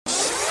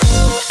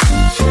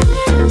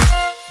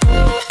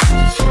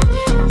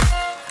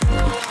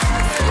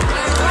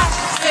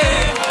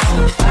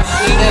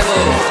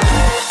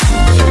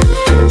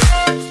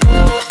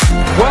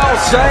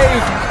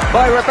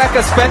by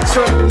Rebecca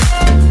Spencer. Maz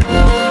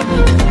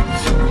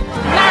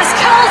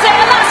curls it,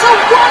 and that's a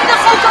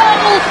wonderful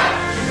goal!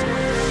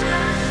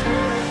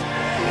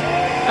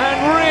 And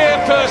Rhea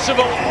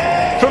Percival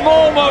from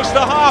almost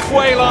the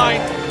halfway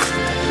line.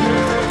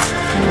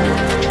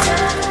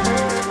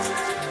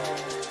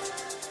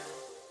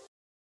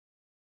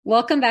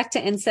 Welcome back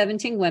to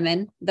N17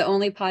 Women, the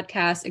only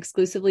podcast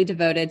exclusively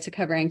devoted to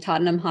covering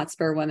Tottenham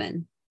Hotspur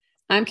women.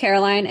 I'm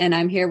Caroline, and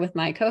I'm here with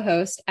my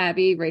co-host,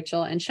 Abby,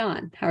 Rachel, and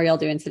Sean. How are y'all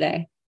doing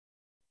today?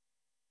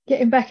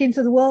 Getting back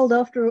into the world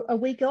after a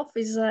week off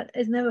is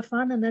never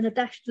fun, and then a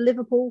dash to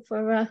Liverpool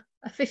for a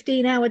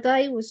 15-hour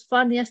day was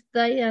fun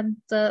yesterday, and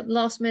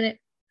last minute,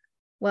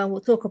 well, we'll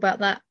talk about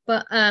that.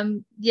 But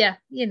yeah,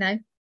 you know,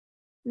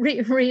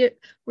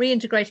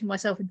 reintegrating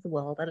myself into the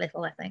world a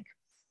little, I think.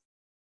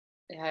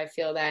 Yeah, I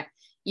feel that.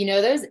 You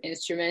know those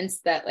instruments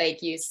that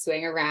like you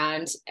swing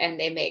around and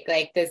they make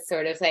like this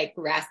sort of like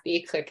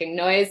raspy clicking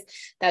noise?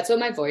 That's what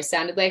my voice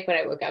sounded like when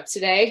I woke up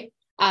today.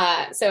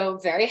 So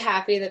very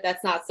happy that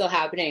that's not still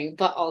happening,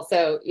 but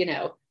also, you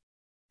know,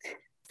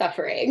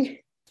 suffering.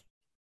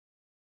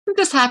 I'm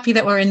just happy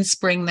that we're in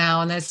spring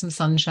now and there's some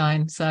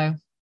sunshine. So,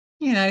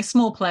 you know,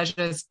 small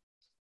pleasures.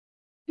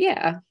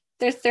 Yeah,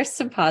 there's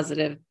some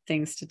positive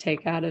things to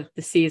take out of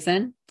the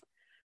season.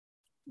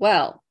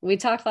 Well, we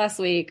talked last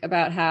week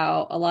about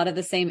how a lot of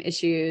the same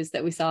issues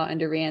that we saw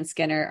under Rhian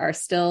Skinner are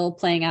still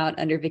playing out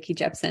under Vicky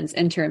Jepson's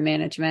interim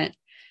management.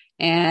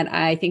 And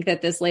I think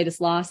that this latest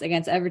loss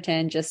against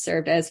Everton just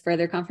served as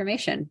further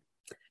confirmation.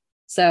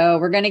 So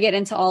we're going to get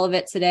into all of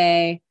it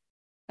today,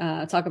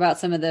 talk about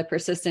some of the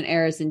persistent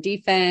errors in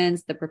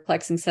defense, the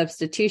perplexing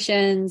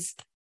substitutions.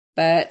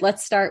 But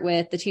let's start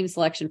with the team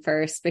selection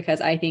first, because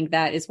I think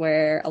that is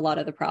where a lot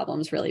of the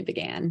problems really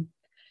began.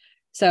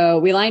 So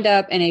we lined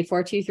up in a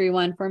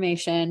 4-2-3-1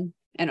 formation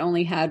and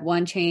only had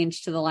one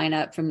change to the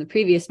lineup from the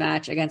previous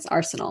match against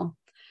Arsenal.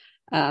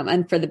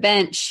 And for the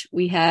bench,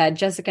 we had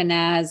Jessica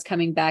Naz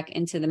coming back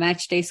into the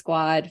matchday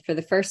squad for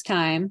the first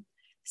time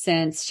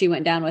since she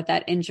went down with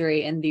that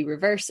injury in the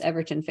reverse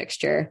Everton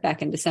fixture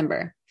back in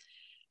December.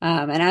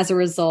 And as a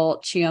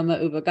result,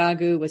 Chioma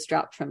Ubagagu was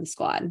dropped from the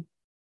squad.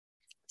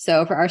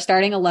 So for our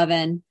starting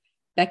 11,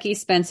 Becky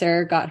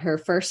Spencer got her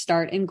first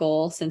start in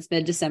goal since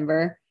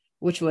mid-December,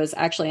 which was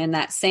actually in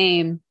that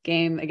same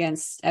game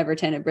against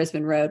Everton at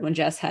Brisbane Road when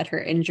Jess had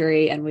her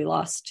injury and we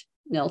lost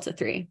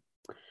 0-3.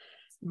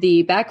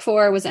 The back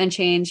four was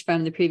unchanged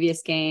from the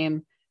previous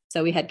game.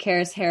 So we had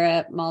Karis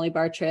Harrop, Molly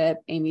Bartrip,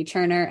 Amy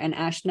Turner, and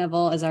Ash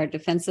Neville as our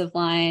defensive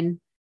line.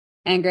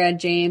 Angra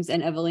James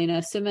and Evelina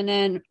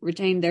Simonen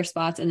retained their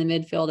spots in the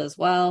midfield as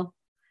well.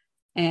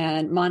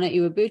 And Mana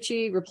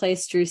Iwabuchi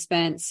replaced Drew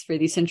Spence for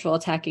the central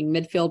attacking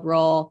midfield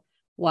role,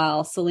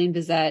 while Celine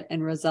Bizet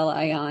and Rosella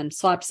Ayan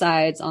swapped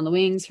sides on the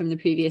wings from the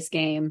previous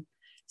game.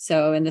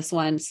 So in this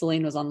one,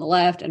 Celine was on the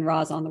left and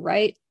Roz on the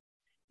right.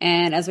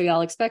 And as we all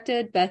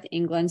expected, Beth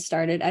England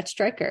started at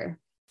striker.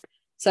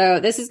 So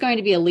this is going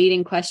to be a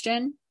leading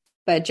question,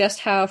 but just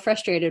how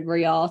frustrated were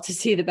y'all to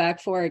see the back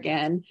four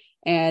again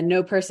and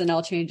no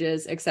personnel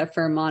changes except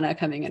for Mana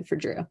coming in for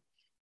Drew?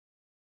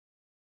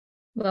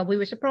 Well, we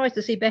were surprised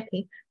to see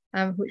Becky,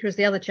 which was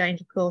the other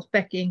change, of course.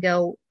 Becky in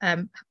goal,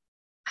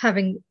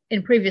 having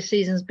in previous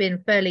seasons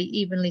been fairly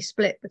evenly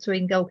split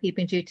between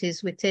goalkeeping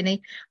duties with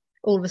Tinny.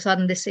 All of a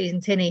sudden this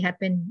season, Tinny had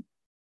been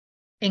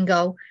in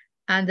goal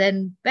and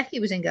then Becky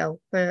was in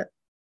goal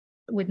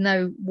with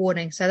no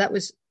warning. So that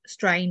was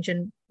strange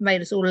and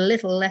made us all a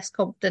little less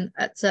confident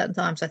at certain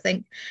times, I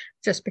think,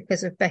 just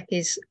because of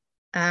Becky's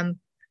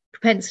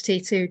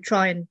propensity to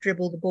try and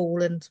dribble the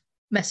ball and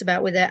mess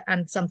about with it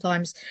and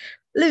sometimes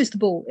lose the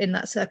ball in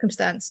that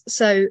circumstance.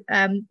 So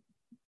I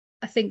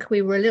think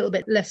we were a little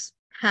bit less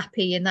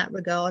happy in that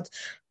regard.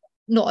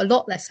 Not a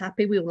lot less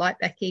happy. We all like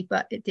Becky,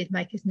 but it did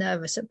make us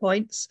nervous at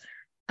points.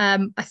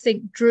 I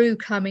think Drew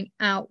coming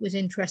out was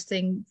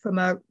interesting from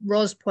a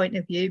Ros point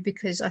of view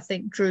because I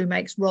think Drew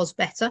makes Ros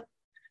better.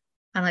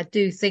 And I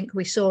do think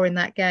we saw in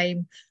that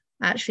game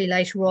actually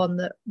later on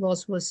that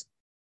Ros was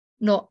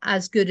not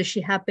as good as she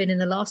had been in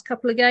the last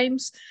couple of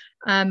games.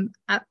 I'm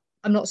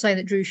not saying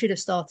that Drew should have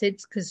started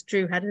because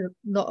Drew had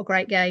not a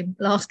great game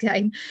last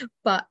game,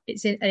 but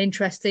it's an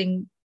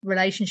interesting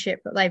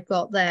relationship that they've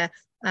got there.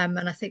 And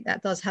I think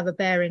that does have a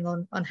bearing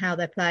on how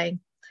they're playing.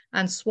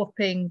 And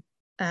swapping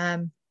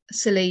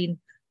Celine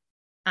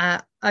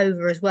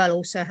over as well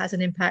also has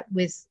an impact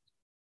with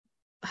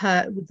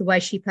the way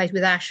she plays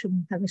with Ash.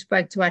 And having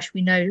spoken to Ash,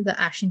 we know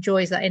that Ash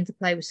enjoys that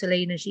interplay with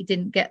Celine and she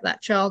didn't get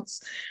that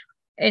chance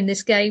in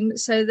this game.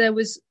 So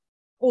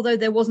although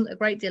there wasn't a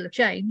great deal of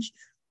change,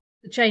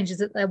 the changes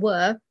that there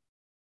weren't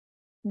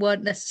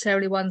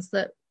necessarily ones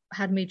that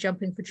had me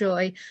jumping for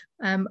joy.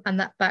 And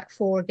that back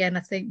four again,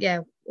 I think,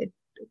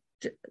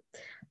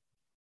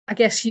 I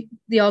guess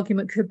the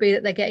argument could be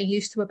that they're getting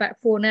used to a back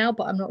four now,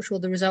 but I'm not sure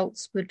the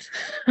results would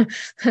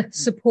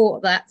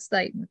support that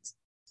statement.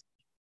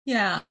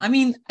 Yeah, I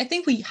mean, I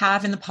think we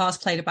have in the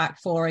past played a back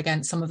four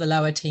against some of the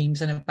lower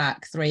teams and a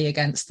back three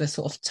against the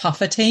sort of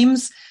tougher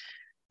teams.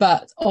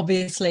 But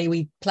obviously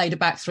we played a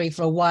back three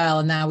for a while,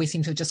 and now we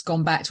seem to have just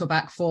gone back to a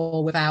back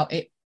four without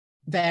it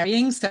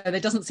varying. So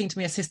there doesn't seem to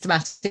be a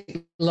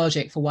systematic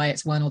logic for why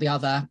it's one or the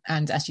other.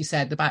 And as you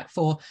said, the back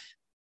four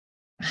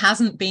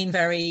hasn't been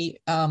very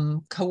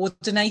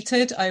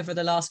coordinated over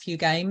the last few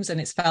games,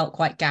 and it's felt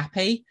quite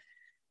gappy.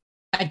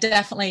 I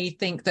definitely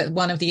think that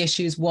one of the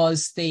issues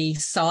was the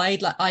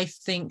side. Like, I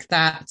think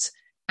that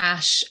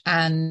Ash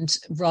and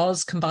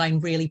Roz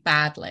combine really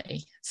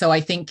badly. So I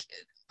think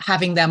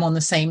having them on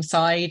the same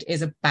side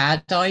is a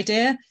bad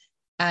idea.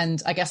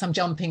 And I guess I'm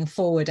jumping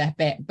forward a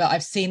bit, but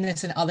I've seen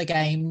this in other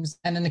games.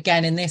 And then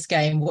again, in this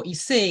game, what you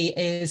see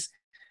is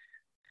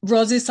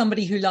Roz is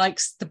somebody who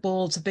likes the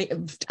ball to be...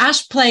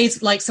 Ash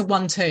likes a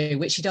 1-2,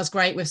 which she does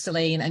great with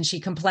Celine, and she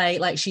can play,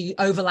 like, she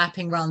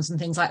overlapping runs and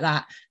things like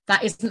that.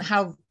 That isn't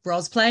how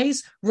Roz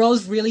plays.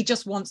 Roz really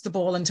just wants the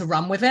ball and to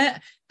run with it.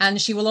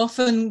 And she will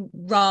often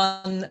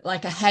run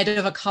like ahead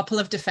of a couple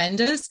of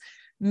defenders,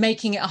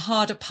 making it a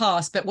harder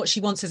pass. But what she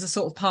wants is a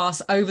sort of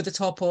pass over the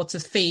top or to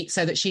feet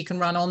so that she can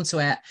run onto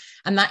it.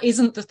 And that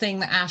isn't the thing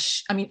that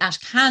Ash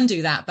can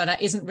do that, but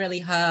that isn't really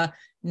her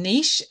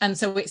niche. And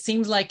so it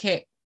seems like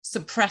it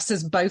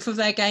suppresses both of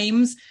their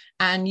games.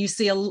 And you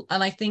see, and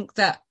I think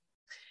that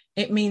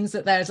it means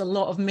that there's a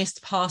lot of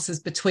missed passes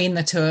between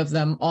the two of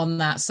them on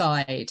that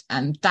side.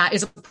 And that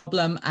is a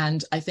problem.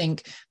 And I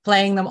think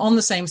playing them on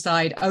the same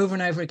side over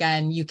and over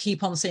again, you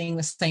keep on seeing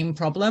the same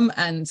problem.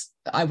 And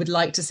I would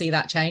like to see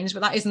that change,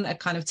 but that isn't a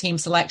kind of team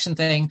selection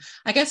thing.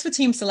 I guess for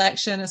team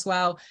selection as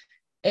well,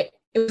 it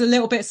was a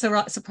little bit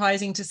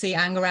surprising to see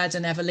Angerad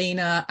and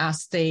Evelina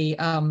as the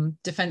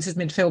defensive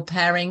midfield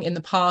pairing. In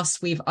the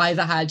past, we've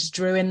either had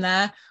Drew in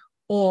there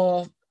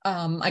or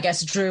I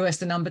guess Drew as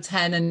the number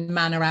 10 and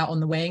Mana out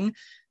on the wing.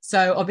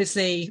 So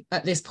obviously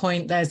at this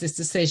point, there's this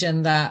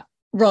decision that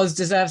Roz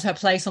deserves her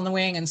place on the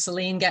wing and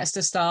Celine gets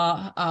to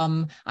start.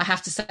 I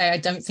have to say, I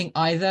don't think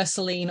either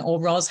Celine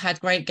or Roz had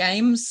great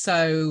games.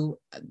 So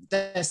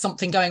there's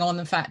something going on in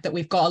the fact that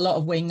we've got a lot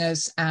of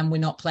wingers and we're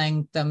not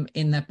playing them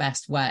in their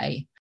best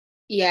way.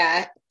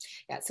 Yeah.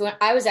 So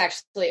I was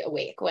actually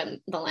awake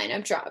when the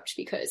lineup dropped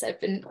because I've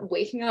been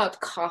waking up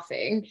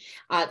coughing.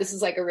 This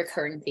is like a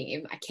recurring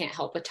theme. I can't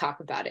help but talk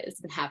about it.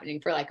 It's been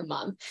happening for like a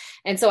month.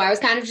 And so I was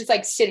kind of just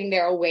like sitting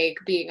there awake,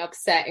 being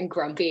upset and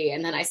grumpy.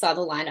 And then I saw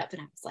the lineup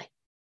and I was like,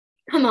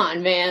 come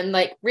on, man,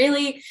 like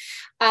really?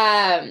 So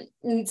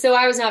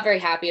I was not very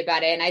happy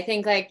about it. And I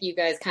think like you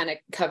guys kind of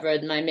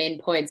covered my main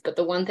points. But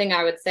the one thing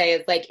I would say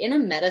is like in a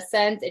meta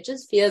sense, it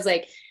just feels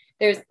like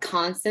there's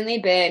constantly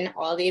been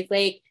all these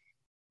like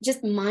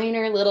just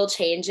minor little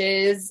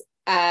changes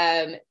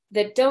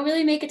that don't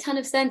really make a ton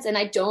of sense. And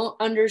I don't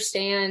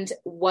understand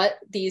what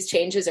these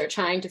changes are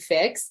trying to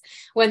fix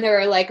when there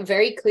are like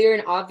very clear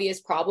and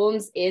obvious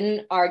problems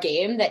in our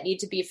game that need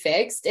to be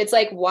fixed. It's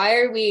like, why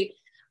are we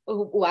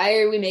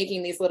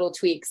making these little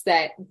tweaks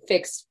that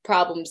fix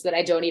problems that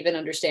I don't even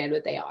understand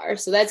what they are?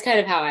 So that's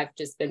kind of how I've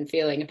just been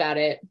feeling about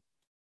it.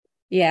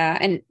 Yeah.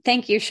 And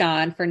thank you,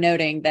 Sean, for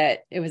noting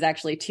that it was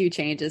actually 2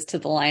 changes to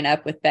the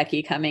lineup with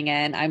Becky coming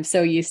in. I'm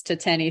so used to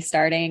Tenny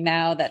starting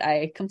now that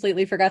I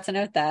completely forgot to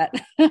note that.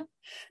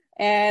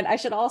 And I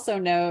should also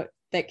note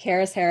that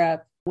Karis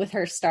Harrop, with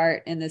her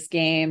start in this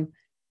game,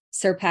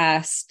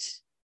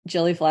 surpassed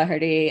Jilly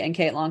Flaherty and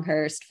Kate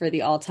Longhurst for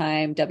the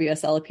all-time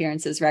WSL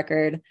appearances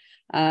record.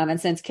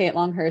 And since Kate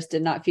Longhurst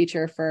did not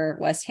feature for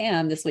West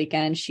Ham this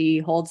weekend, she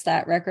holds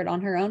that record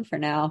on her own for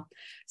now.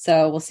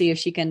 So we'll see if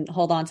she can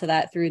hold on to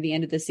that through the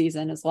end of the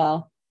season as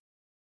well.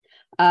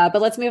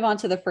 But let's move on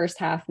to the first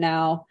half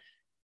now.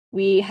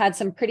 We had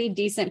some pretty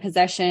decent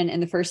possession in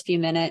the first few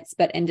minutes,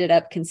 but ended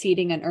up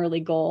conceding an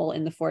early goal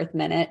in the 4th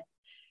minute.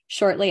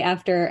 Shortly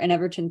after an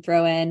Everton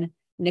throw-in,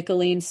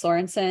 Nicolene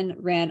Sorensen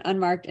ran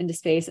unmarked into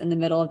space in the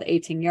middle of the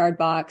 18-yard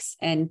box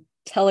and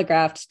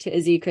telegraphed to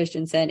Izzy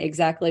Christensen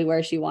exactly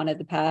where she wanted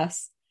the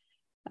pass.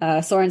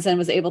 Sorensen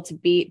was able to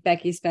beat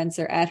Becky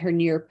Spencer at her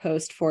near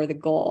post for the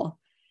goal.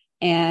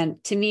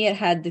 And to me, it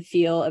had the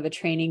feel of a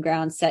training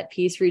ground set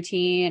piece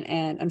routine.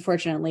 And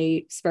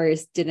unfortunately,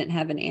 Spurs didn't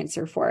have an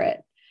answer for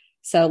it.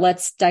 So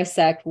let's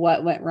dissect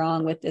what went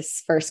wrong with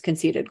this first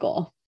conceded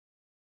goal.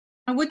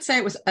 I would say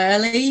it was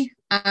early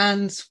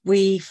and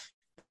we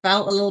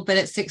felt a little bit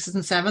at 6s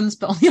and 7s,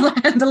 but on the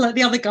other hand,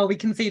 the other goal we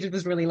conceded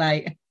was really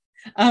late.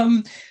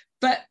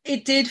 But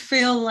it did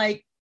feel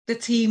like the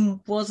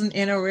team wasn't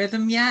in a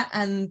rhythm yet.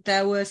 And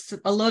there was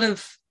a lot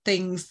of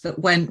things that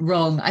went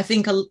wrong. I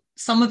think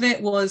some of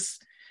it was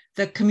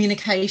the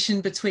communication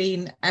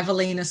between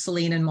Evelina,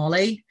 Celine and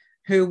Molly,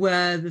 who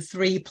were the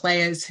 3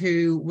 players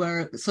who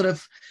were sort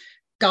of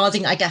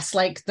guarding, I guess,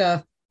 like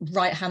the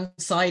right-hand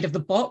side of the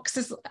box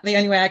is the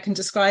only way I can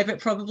describe it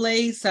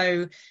probably.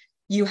 So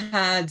you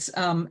had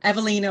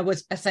Evelina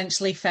was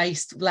essentially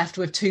left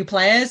with 2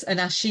 players. And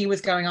as she was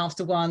going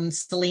after one,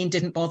 Celine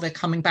didn't bother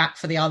coming back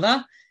for the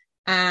other.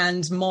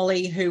 And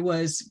Molly, who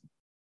was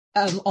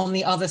on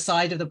the other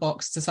side of the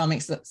box to some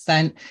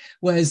extent,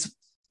 was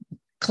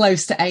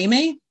close to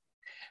Amy.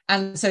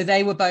 And so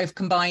they were both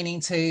combining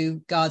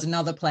to guard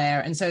another player.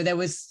 And so there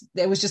was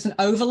just an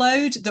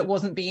overload that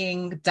wasn't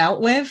being dealt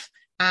with.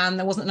 and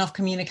there wasn't enough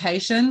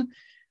communication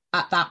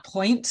at that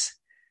point.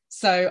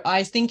 So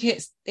I think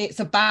it's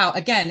about,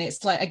 again,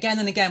 it's like again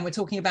and again, we're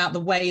talking about the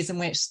ways in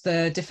which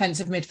the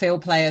defensive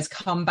midfield players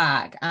come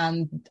back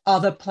and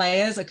other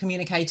players are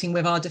communicating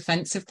with our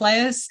defensive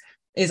players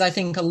is, I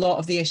think, a lot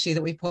of the issue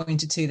that we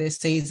pointed to this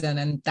season.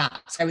 And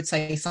that's, I would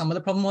say, some of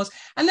the problem was.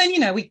 And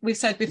then, we've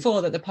said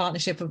before that the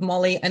partnership of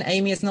Molly and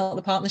Amy is not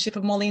the partnership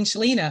of Molly and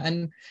Shalina.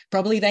 And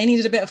probably they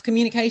needed a bit of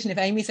communication. If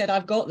Amy said,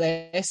 I've got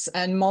this,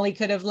 and Molly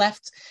could have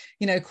left,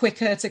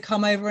 quicker to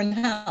come over and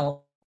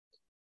help.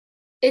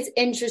 It's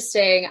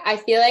interesting. I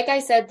feel like I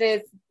said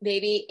this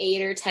maybe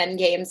 8 or 10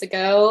 games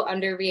ago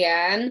under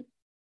Rianne.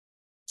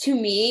 To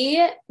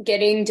me,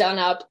 getting done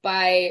up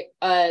by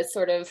a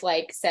sort of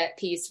like set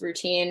piece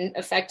routine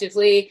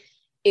effectively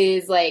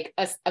is like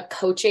a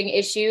coaching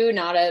issue,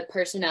 not a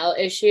personnel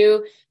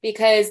issue,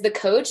 because the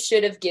coach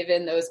should have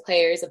given those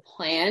players a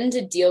plan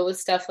to deal with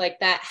stuff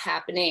like that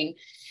happening.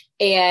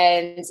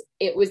 And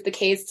it was the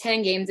case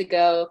 10 games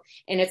ago.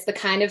 And it's the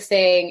kind of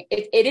thing,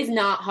 it is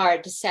not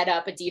hard to set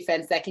up a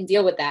defense that can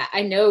deal with that.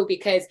 I know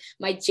because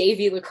my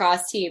JV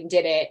lacrosse team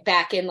did it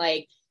back in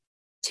like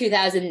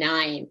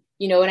 2009.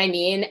 You know what I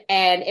mean?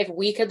 And if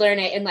we could learn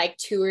it in like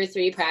 2 or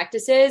 3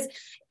 practices,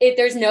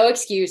 there's no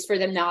excuse for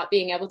them not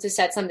being able to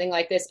set something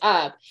like this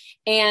up.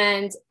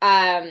 And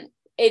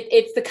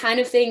it's the kind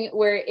of thing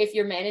where if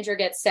your manager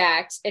gets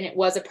sacked and it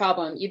was a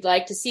problem, you'd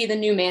like to see the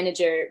new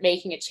manager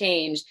making a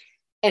change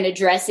and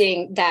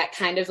addressing that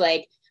kind of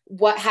like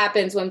what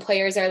happens when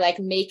players are like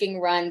making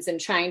runs and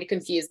trying to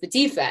confuse the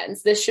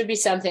defense. This should be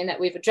something that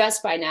we've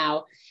addressed by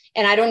now.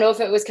 And I don't know if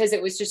it was because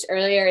it was just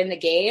earlier in the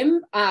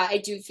game.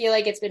 I do feel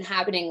like it's been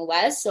happening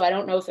less. So I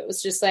don't know if it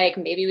was just like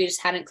maybe we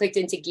just hadn't clicked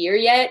into gear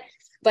yet,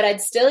 but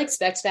I'd still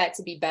expect that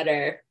to be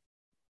better.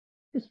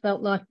 Just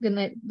felt like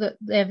that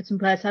the Everton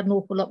players had an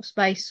awful lot of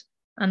space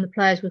and the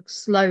players were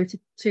slow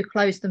to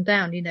close them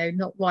down,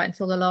 not right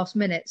until the last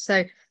minute.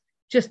 So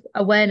just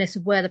awareness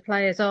of where the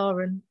players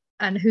are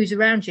and who's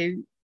around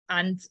you.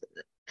 And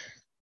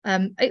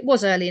it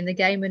was early in the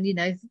game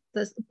and,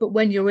 but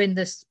when you're in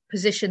this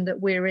position that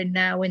we're in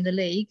now in the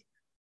league,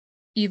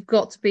 you've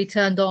got to be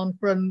turned on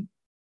from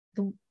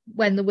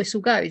when the whistle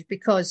goes,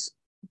 because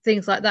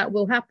things like that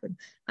will happen.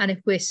 And if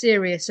we're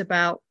serious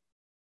about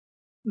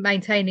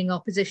maintaining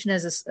our position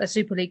as a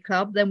Super League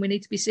club, then we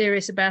need to be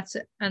serious about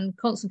it and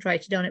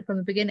concentrated on it from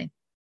the beginning.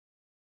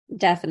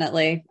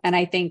 Definitely. And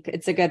I think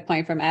it's a good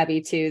point from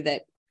Abby too,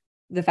 that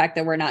the fact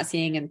that we're not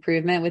seeing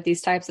improvement with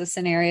these types of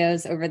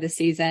scenarios over the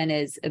season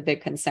is a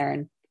big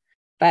concern.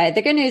 But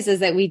the good news is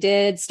that we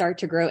did start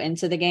to grow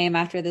into the game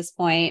after this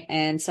point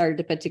and started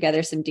to put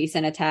together some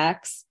decent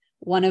attacks,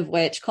 one of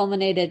which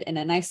culminated in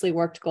a nicely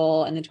worked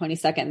goal in the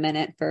 22nd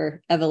minute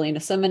for Evelina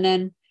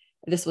Summanen.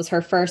 This was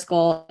her first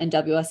goal in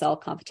WSL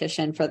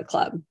competition for the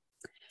club.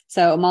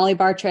 So Molly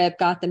Bartrip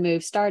got the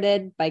move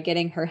started by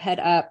getting her head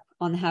up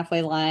on the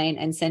halfway line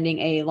and sending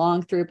a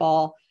long through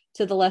ball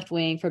to the left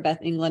wing for Beth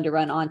England to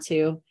run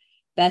onto.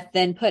 Beth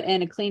then put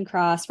in a clean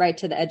cross right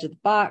to the edge of the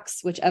box,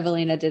 which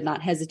Evelina did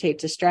not hesitate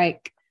to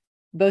strike.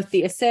 Both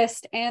the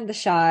assist and the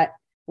shot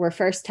were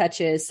first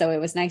touches, so it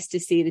was nice to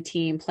see the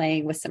team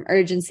playing with some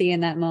urgency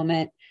in that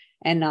moment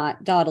and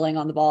not dawdling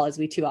on the ball as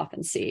we too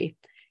often see.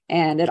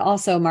 And it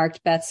also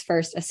marked Beth's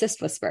first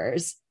assist with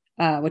Spurs,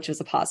 which was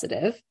a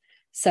positive.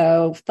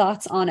 So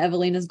thoughts on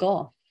Evelina's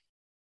goal?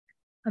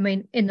 I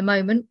mean, in the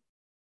moment,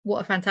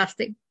 what a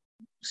fantastic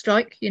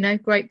strike,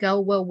 great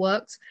goal, well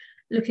worked.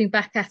 Looking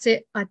back at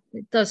it,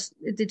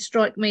 it did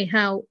strike me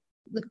how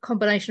the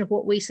combination of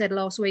what we said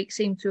last week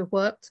seemed to have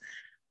worked.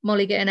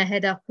 Molly getting her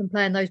head up and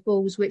playing those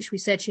balls, which we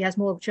said she has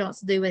more of a chance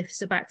to do with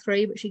the back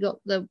three, but she got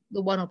the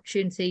one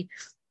opportunity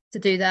to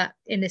do that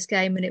in this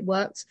game and it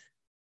worked.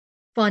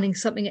 Finding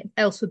something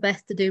else for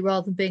Beth to do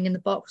rather than being in the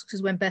box,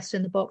 because when Beth's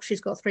in the box,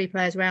 she's got 3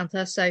 players around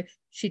her. So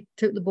she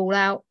took the ball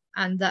out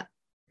and that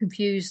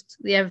confused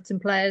the Everton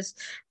players.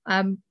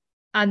 And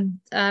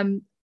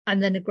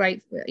then a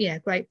great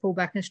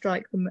pullback and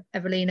strike from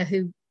Evelina,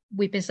 who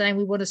we've been saying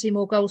we want to see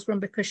more goals from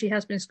because she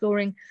has been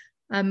scoring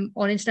on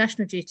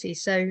international duty.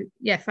 So,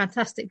 yeah,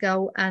 fantastic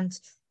goal and,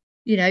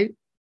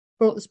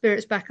 brought the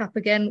spirits back up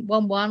again,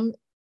 1-1,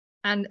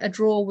 and a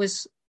draw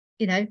was,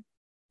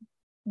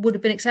 would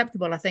have been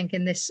acceptable, I think,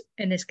 in this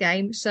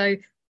game. So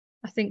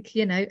I think,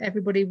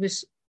 everybody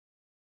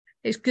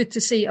it's good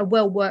to see a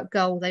well-worked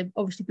goal. They've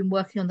obviously been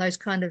working on those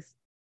kind of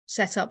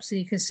setups, and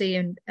you can see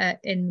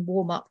in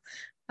warm-up,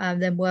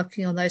 them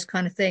working on those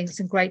kind of things,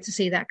 and great to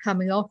see that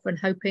coming off and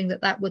hoping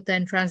that would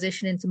then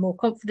transition into more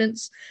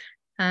confidence,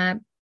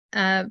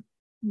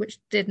 which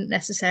didn't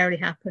necessarily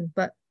happen,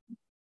 but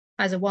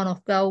as a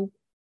one-off goal,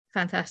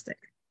 fantastic.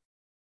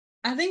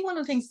 I think one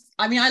of the things,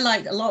 I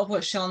like a lot of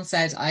what Sean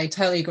said. I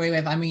totally agree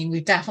with.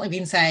 We've definitely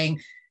been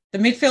saying the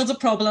midfield's a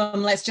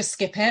problem, let's just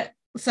skip it.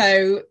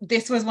 So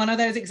this was one of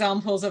those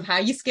examples of how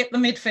you skip the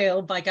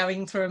midfield by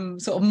going from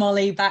sort of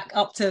Molly back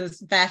up to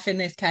Beth in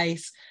this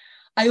case.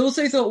 I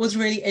also thought was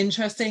really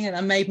interesting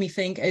and made me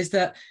think is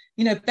that,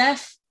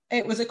 Beth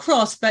it was a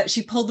cross, but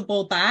she pulled the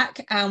ball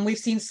back. And we've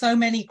seen so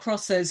many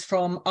crosses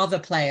from other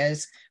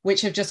players,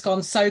 which have just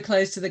gone so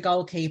close to the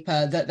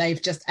goalkeeper that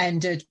they've just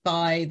ended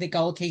by the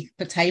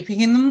goalkeeper taking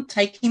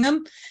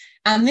them.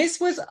 And this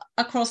was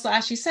a cross that,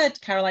 as you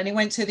said, Caroline, it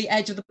went to the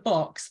edge of the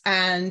box.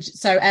 And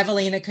so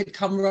Evelina could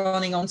come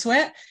running onto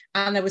it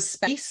and there was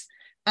space.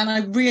 And I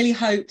really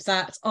hope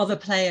that other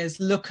players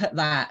look at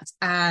that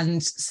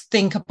and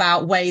think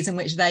about ways in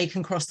which they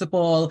can cross the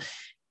ball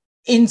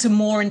into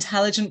more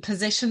intelligent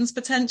positions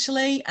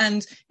potentially.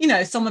 And, you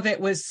know, some of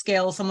it was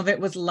skill, some of it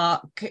was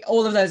luck,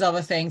 all of those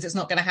other things. It's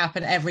not going to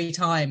happen every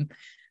time.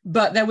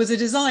 But there was a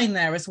design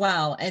there as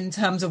well in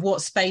terms of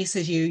what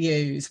spaces you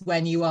use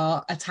when you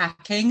are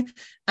attacking.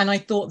 And I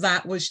thought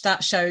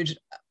that showed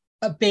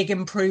a big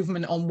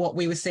improvement on what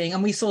we were seeing.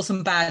 And we saw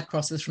some bad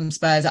crosses from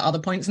Spurs at other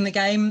points in the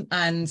game.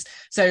 And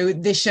so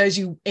this shows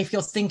you, if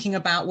you're thinking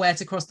about where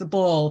to cross the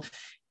ball,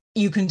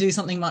 you can do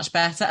something much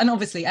better. And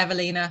obviously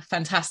Evelina,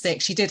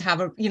 fantastic. She did have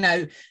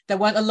there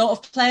weren't a lot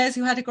of players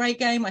who had a great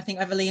game. I think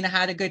Evelina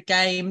had a good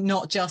game,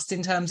 not just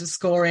in terms of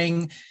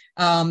scoring,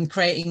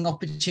 creating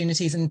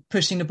opportunities and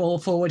pushing the ball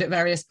forward at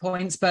various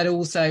points, but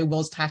also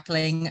was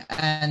tackling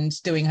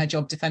and doing her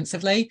job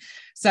defensively.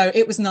 So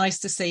it was nice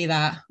to see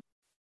that.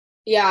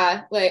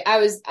 Yeah, like I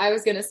was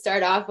going to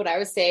start off what I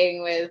was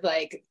saying with,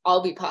 like,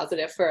 I'll be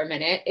positive for a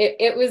minute.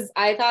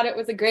 I thought it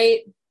was a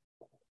great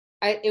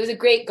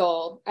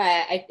goal.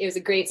 It was a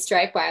great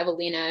strike by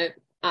Evelina,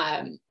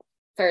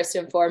 first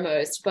and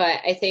foremost. But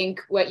I think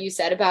what you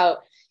said about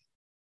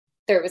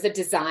there was a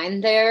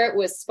design there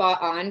was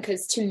spot on,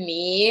 because to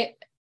me,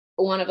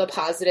 one of the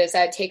positives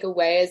I'd take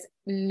away is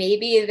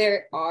maybe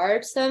there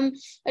are some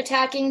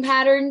attacking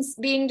patterns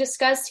being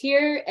discussed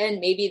here,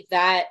 and maybe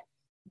that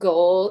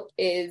goal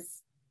is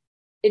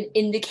an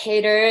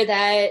indicator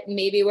that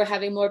maybe we're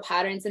having more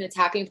patterns in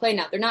attacking play.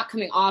 Now, they're not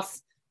coming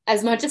off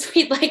as much as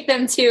we'd like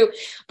them to,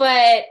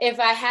 but if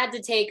I had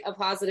to take a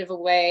positive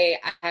away,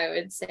 I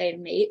would say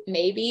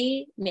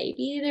maybe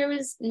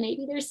there's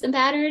some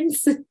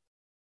patterns.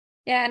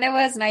 Yeah, and it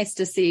was nice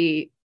to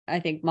see, I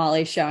think,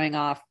 Molly showing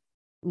off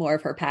more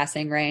of her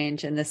passing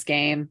range in this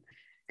game.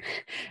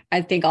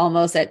 I think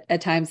almost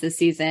at times this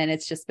season,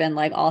 it's just been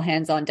like all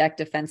hands on deck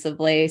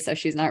defensively. So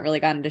she's not really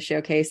gotten to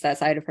showcase that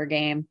side of her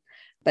game.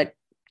 But,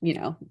 you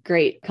know,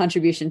 great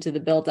contribution to the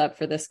build-up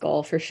for this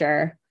goal for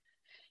sure.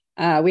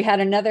 We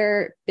had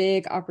another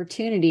big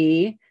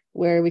opportunity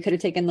where we could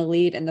have taken the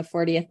lead in the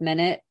 40th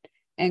minute.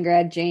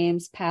 Ingrid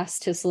James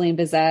passed to Celine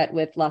Bizet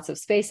with lots of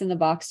space in the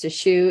box to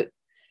shoot.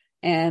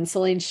 And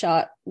Celine's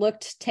shot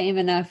looked tame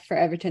enough for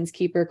Everton's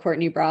keeper,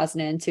 Courtney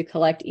Brosnan, to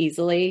collect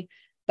easily,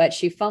 but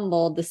she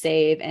fumbled the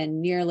save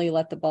and nearly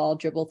let the ball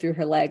dribble through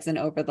her legs and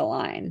over the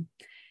line.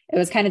 It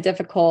was kind of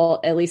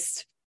difficult, at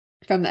least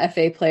from the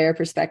FA player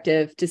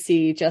perspective, to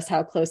see just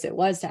how close it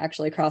was to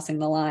actually crossing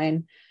the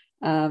line.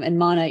 And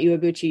Mana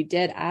Iwabuchi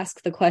did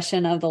ask the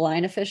question of the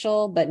line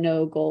official, but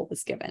no goal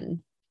was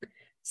given.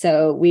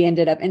 So we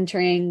ended up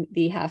entering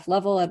the half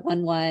level at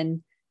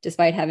 1-1,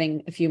 despite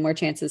having a few more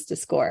chances to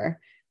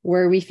score.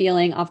 Were we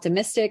feeling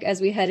optimistic as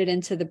we headed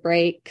into the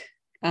break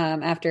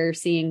after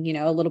seeing, you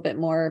know, a little bit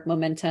more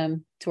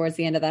momentum towards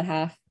the end of that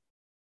half?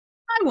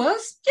 I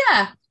was,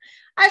 yeah.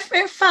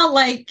 It felt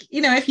like,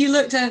 you know, if you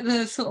looked at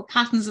the sort of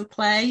patterns of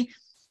play,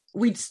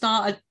 we'd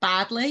started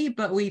badly,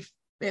 but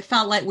it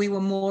felt like we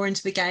were more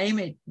into the game.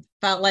 It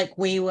felt like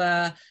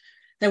there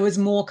was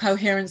more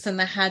coherence than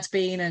there had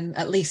been, and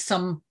at least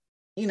some,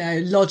 you know,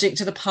 logic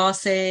to the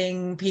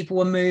passing. People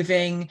were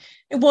moving.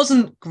 It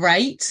wasn't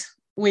great.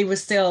 We were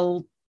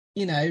still,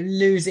 you know,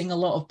 losing a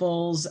lot of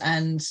balls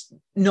and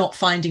not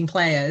finding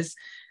players,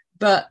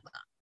 but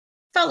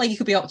felt like you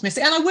could be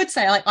optimistic. And I would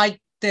say,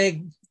 like,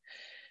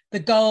 the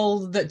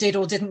goal that did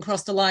or didn't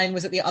cross the line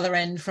was at the other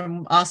end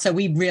from us, so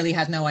we really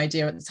had no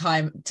idea at the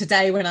time.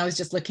 Today, when I was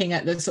just looking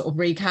at the sort of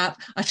recap,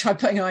 I tried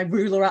putting my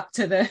ruler up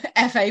to the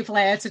FA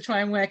player to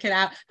try and work it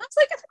out. I was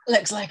like, it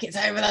looks like it's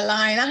over the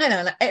line. I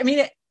don't know. I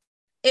mean,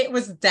 it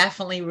was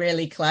definitely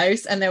really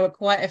close, and there were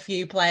quite a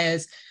few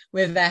players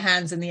with their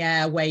hands in the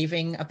air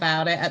waving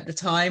about it at the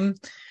time.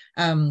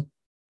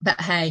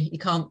 But hey, you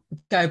can't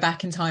go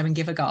back in time and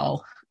give a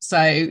goal.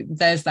 So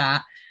there's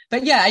that.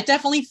 But yeah, I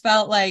definitely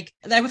felt like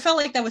there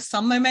was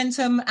some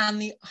momentum,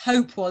 and the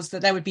hope was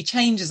that there would be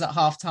changes at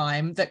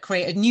halftime that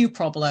created new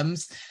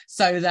problems,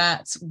 so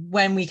that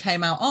when we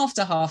came out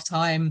after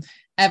halftime,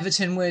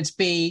 Everton would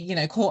be, you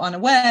know, caught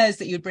unawares,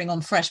 that you'd bring on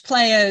fresh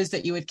players,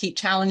 that you would keep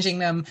challenging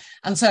them.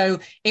 And so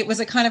it was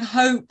a kind of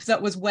hope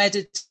that was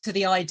wedded to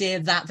the idea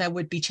that there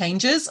would be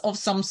changes of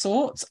some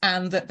sort,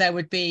 and that there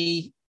would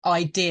be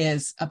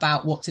ideas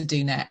about what to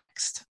do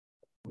next.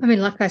 I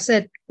mean, like I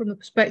said, from the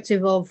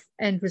perspective of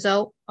end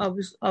result, I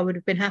would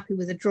have been happy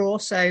with a draw.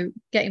 So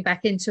getting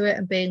back into it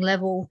and being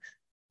level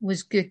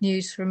was good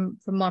news from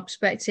my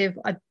perspective.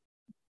 I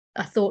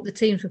thought the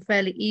teams were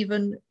fairly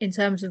even in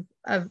terms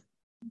of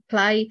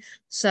play.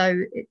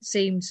 So it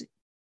seems,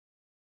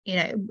 you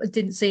know, it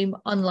didn't seem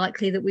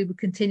unlikely that we would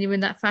continue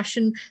in that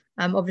fashion.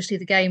 Obviously,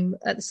 the game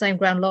at the same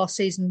ground last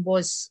season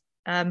was,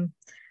 I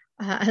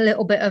a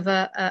little bit of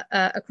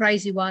a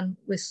crazy one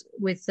with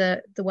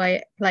the way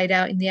it played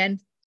out in the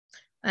end.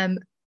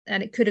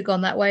 And it could have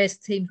gone that way as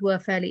the teams were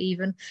fairly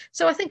even.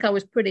 So I think I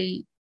was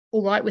pretty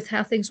all right with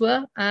how things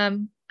were.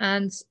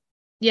 And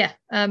yeah,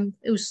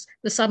 it was,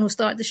 the sun was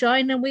starting to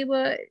shine and we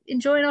were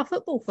enjoying our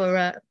football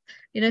for,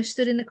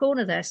 stood in the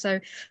corner there. So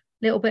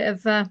little bit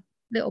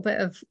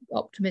of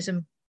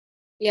optimism.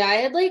 Yeah, I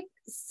had like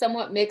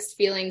somewhat mixed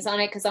feelings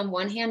on it because on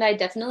one hand, I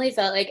definitely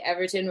felt like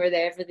Everton were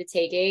there for the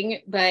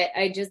taking, but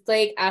I just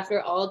like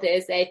after all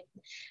this, I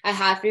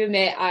have to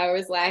admit I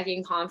was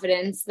lacking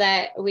confidence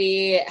that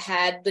we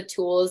had the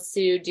tools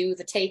to do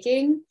the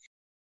taking.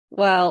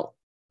 Well,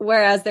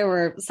 whereas there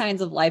were signs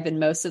of life in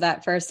most of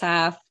that first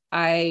half,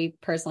 I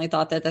personally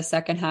thought that the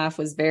second half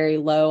was very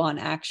low on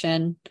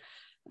action,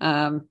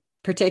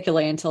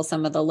 particularly until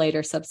some of the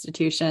later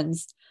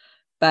substitutions.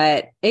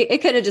 But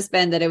it could have just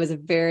been that it was a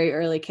very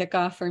early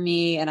kickoff for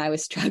me and I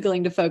was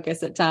struggling to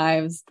focus at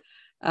times.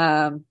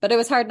 But it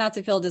was hard not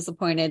to feel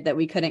disappointed that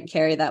we couldn't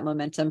carry that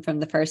momentum from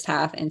the first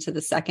half into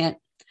the second.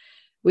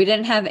 We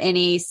didn't have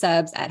any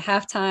subs at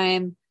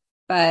halftime,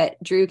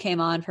 but Drew came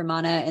on for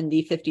Mana in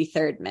the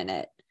 53rd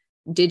minute.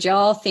 Did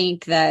y'all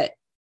think that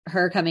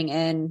her coming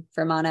in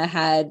for Mana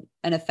had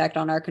an effect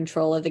on our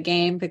control of the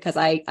game? Because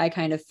I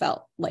kind of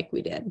felt like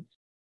we did.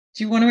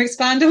 Do you want to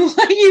expand on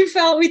what you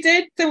felt we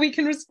did so we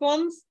can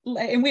respond?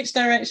 In which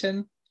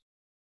direction?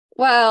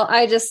 Well,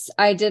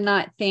 I did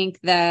not think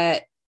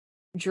that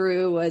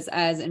Drew was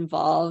as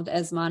involved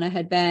as Mana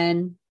had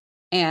been.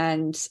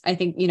 And I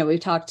think, we've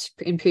talked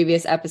in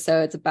previous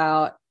episodes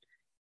about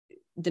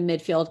the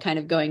midfield kind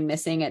of going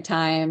missing at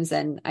times.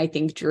 And I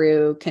think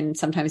Drew can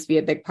sometimes be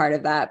a big part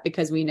of that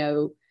because we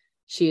know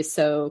she is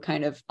so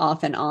kind of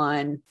off and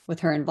on with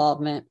her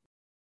involvement.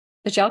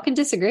 But y'all can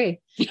disagree.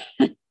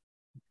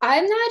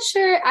 I'm not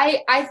sure.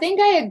 I think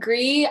I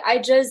agree.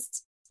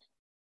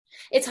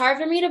 It's hard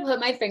for me to put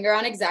my finger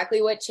on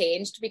exactly what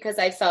changed because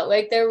I felt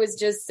like there was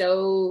just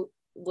so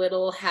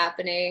little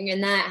happening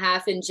in that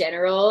half in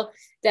general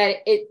that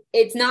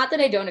it's not that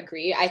I don't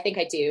agree. I think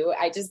I do.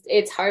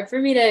 It's hard for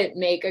me to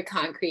make a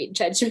concrete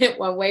judgment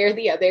one way or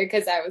the other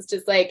because I was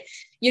just like,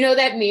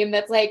 that meme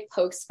that's like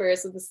poke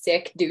Spurs with a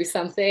stick, do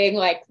something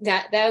like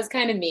that. That was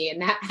kind of me in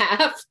that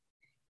half.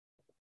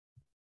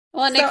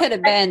 Well, and it could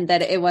have been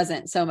that it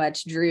wasn't so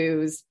much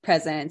Drew's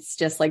presence,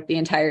 just like the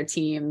entire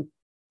team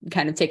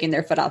kind of taking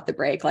their foot off the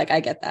brake. Like,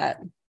 I get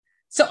that.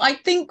 So I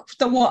think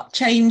that what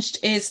changed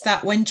is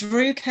that when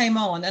Drew came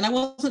on, and I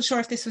wasn't sure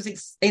if this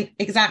was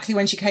exactly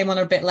when she came on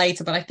or a bit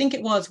later, but I think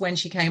it was when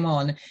she came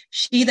on,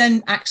 she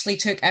then actually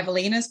took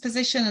Evelina's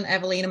position and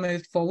Evelina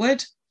moved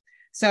forward.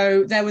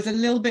 So there was a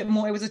little bit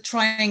more, it was a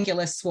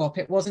triangular swap.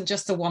 It wasn't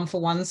just a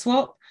 1-for-1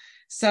 swap.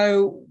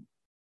 So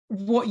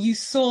what you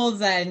saw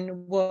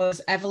then was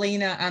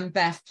Evelina and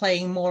Beth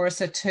playing more as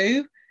a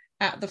two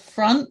at the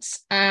front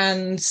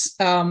and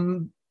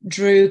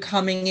Drew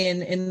coming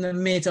in the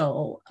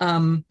middle.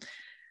 And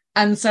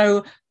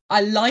so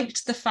I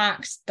liked the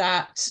fact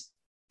that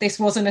this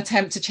was an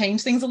attempt to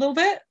change things a little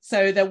bit.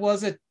 So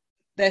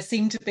there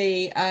seemed to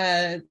be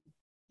an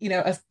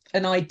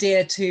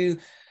idea to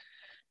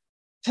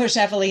push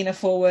Evelina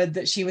forward,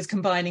 that she was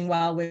combining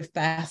well with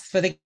Beth for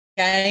the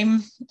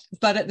game.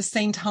 But at the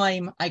same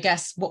time, I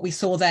guess what we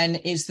saw then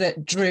is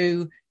that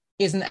Drew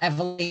isn't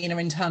Evelina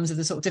in terms of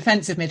the sort of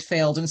defensive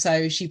midfield. And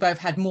so she both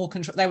had more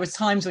control. There was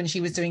times when she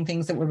was doing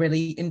things that were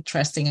really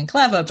interesting and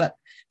clever, but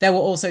there were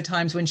also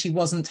times when she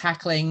wasn't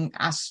tackling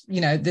as,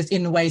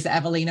 in the ways that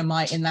Evelina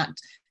might in that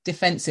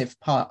defensive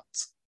part.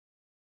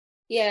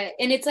 Yeah.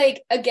 And it's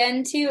like,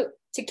 again, to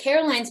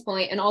Caroline's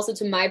point and also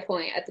to my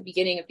point at the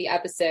beginning of the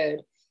episode,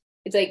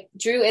 it's like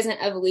Drew isn't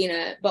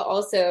Evelina, but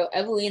also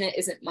Evelina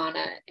isn't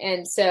Mana.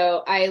 And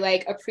so I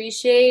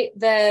appreciate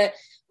the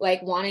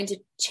wanting to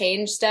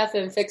change stuff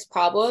and fix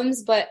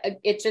problems, but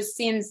it just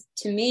seems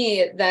to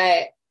me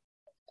that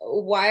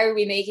why are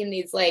we making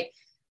these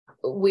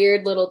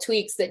weird little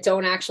tweaks that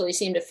don't actually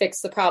seem to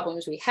fix the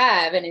problems we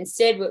have? And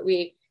instead what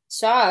we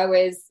saw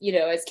was,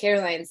 as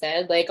Caroline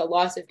said, a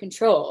loss of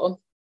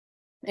control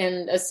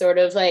and a sort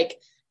of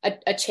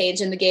a change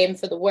in the game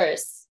for the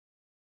worse.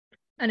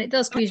 And it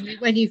does usually,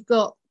 when you've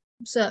got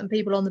certain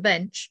people on the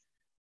bench,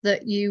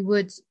 that you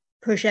would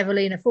push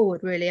Evelina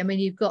forward, really. I mean,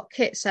 you've got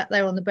Kit sat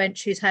there on the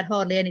bench who's had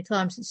hardly any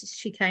time since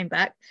she came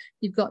back.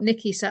 You've got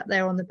Nikki sat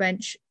there on the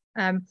bench.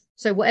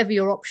 So whatever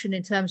your option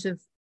in terms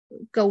of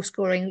goal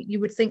scoring, you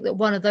would think that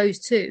one of those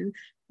two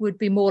would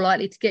be more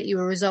likely to get you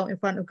a result in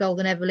front of goal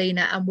than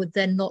Evelina, and would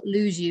then not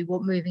lose you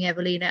what moving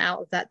Evelina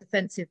out of that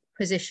defensive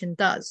position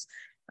does.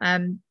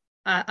 I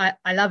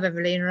love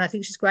Evelina and I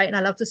think she's great and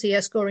I love to see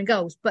her scoring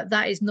goals, but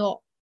that is not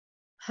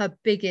her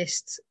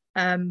biggest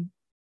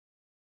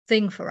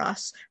thing for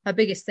us. Her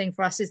biggest thing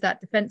for us is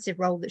that defensive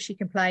role that she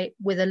can play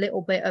with a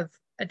little bit of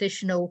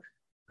additional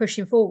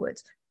pushing forward.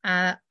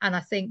 And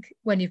I think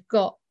when you've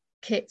got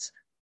Kit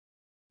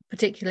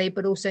particularly,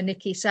 but also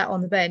Nikki sat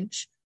on the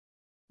bench,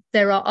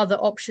 there are other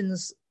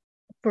options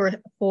for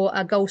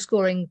a goal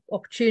scoring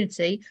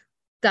opportunity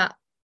that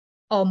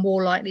are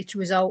more likely to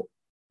result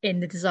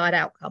in the desired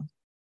outcome.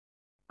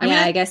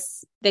 I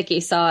guess Vicky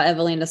saw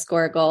Evelina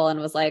score a goal and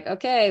was like,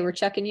 okay, we're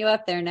chucking you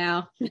up there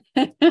now. Do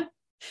it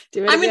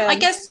again.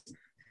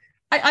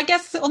 I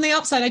guess on the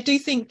upside, I do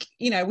think,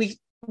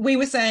 we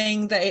were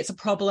saying that it's a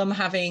problem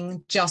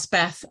having just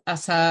Beth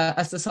as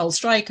the sole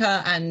striker,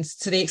 and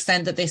to the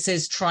extent that this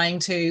is trying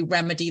to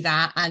remedy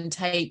that and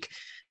take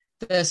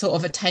the sort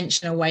of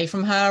attention away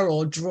from her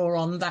or draw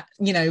on that,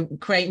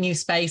 create new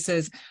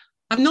spaces.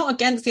 I'm not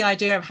against the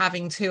idea of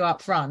having two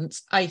up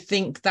front. I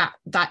think that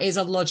is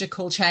a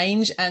logical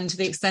change, and to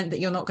the extent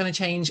that you're not going to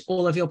change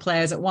all of your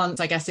players at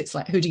once, I guess it's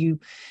like, who do you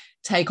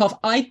take off?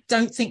 I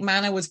don't think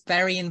Mana was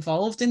very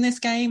involved in this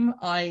game.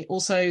 There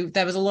was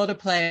a lot of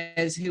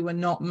players who were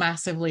not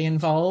massively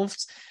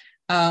involved.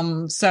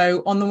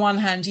 So on the one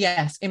hand,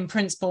 yes, in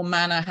principle,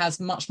 Mana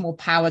has much more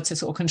power to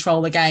sort of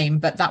control the game,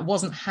 but that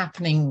wasn't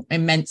happening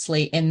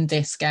immensely in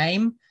this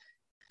game.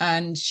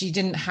 And she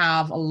didn't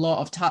have a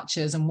lot of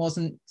touches and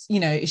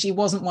she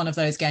wasn't one of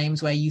those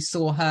games where you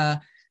saw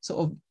her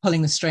sort of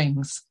pulling the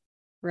strings.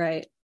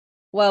 Right.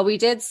 Well, we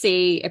did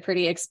see a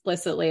pretty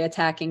explicitly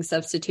attacking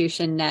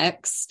substitution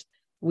next.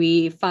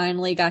 We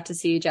finally got to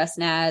see Jess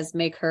Naz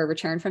make her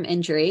return from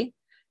injury,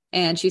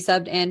 and she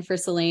subbed in for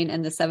Celine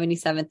in the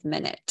 77th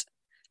minute.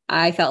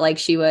 I felt like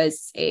she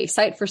was a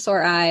sight for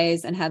sore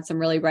eyes and had some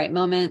really bright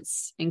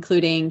moments,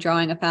 including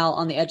drawing a foul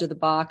on the edge of the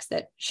box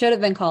that should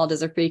have been called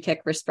as a free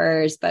kick for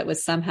Spurs, but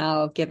was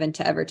somehow given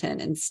to Everton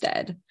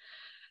instead.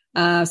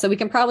 So we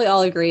can probably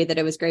all agree that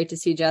it was great to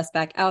see Jess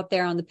back out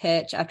there on the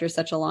pitch after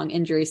such a long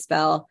injury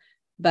spell.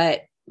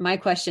 But my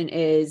question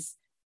is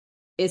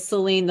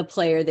Celine the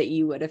player that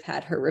you would have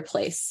had her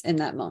replace in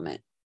that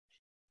moment?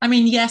 I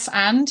mean, yes,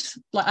 and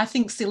I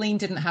think Celine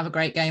didn't have a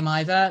great game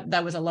either.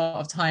 There was a lot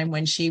of time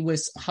when she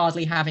was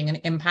hardly having an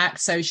impact.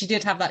 So she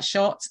did have that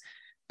shot.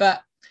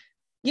 But,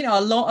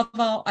 a lot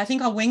of I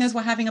think our wingers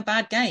were having a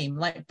bad game,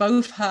 like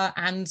both her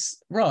and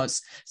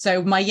Ros.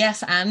 So my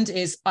yes and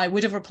is I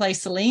would have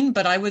replaced Celine,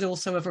 but I would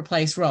also have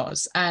replaced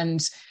Ros.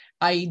 And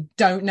I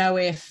don't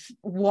know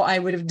what I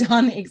would have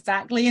done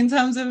exactly in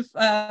terms of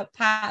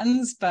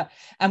patterns,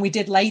 and we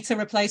did later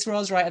replace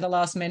Ros right at the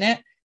last minute.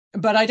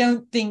 But I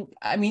don't think,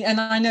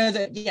 and I know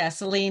that,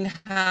 Celine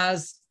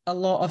has a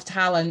lot of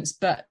talents,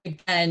 but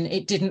again,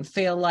 it didn't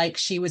feel like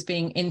she was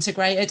being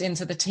integrated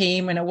into the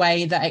team in a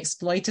way that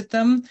exploited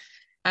them.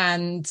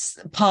 And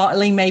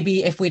partly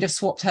maybe if we'd have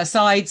swapped her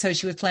side, so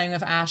she was playing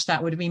with Ash,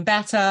 that would have been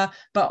better.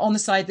 But on the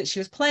side that she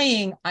was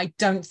playing, I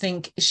don't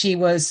think she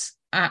was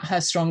at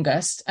her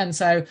strongest. And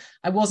so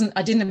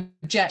I didn't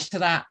object to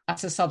that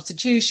as a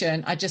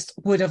substitution. I just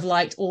would have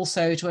liked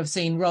also to have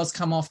seen Ros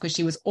come off, because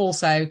she was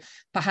also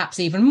perhaps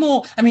even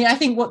more. I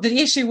think what the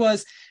issue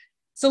was,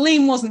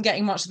 Celine wasn't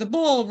getting much of the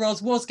ball.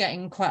 Ros was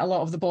getting quite a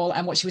lot of the ball,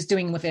 and what she was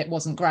doing with it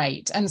wasn't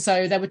great. And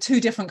so there were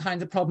two different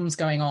kinds of problems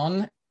going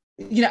on.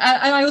 And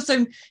I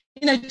also,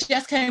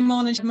 Jess came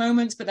on and she had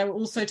moments, but there were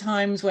also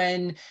times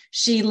when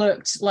she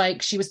looked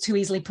like she was too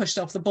easily pushed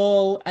off the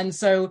ball. And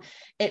so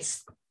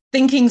it's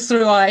thinking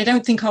through, I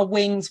don't think our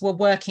wings were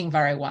working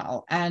very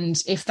well. And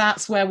if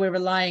that's where we're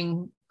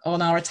relying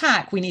on our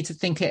attack, we need to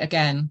think it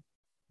again.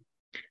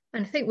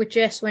 And I think with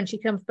Jess, when she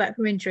comes back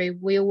from injury,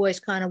 we always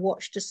kind of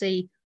watch to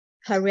see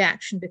her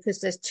reaction,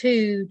 because there's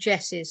two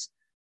Jesses.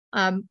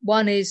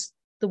 One is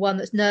the one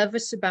that's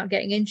nervous about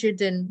getting injured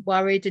and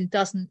worried and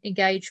doesn't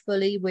engage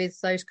fully with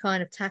those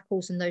kind of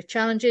tackles and those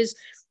challenges.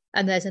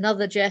 And there's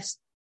another Jess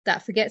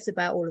that forgets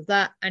about all of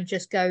that and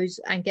just goes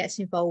and gets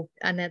involved.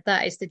 And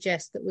that is the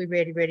Jess that we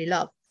really, really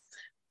love.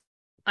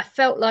 I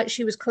felt like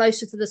she was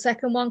closer to the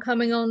second one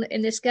coming on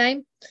in this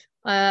game.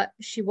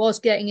 She was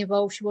getting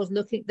involved. She was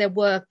looking. There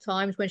were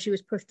times when she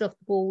was pushed off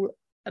the ball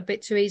a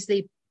bit too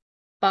easily,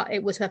 but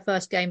it was her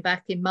first game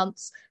back in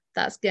months.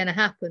 That's going to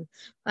happen.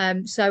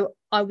 So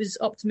I was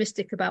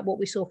optimistic about what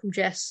we saw from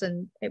Jess,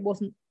 and it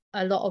wasn't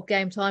a lot of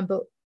game time,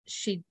 but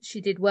she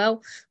did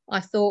well,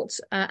 I thought,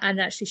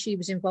 and actually she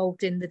was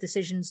involved in the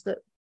decisions that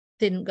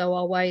didn't go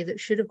our way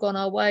that should have gone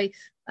our way,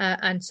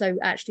 and so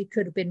actually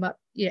could have been much,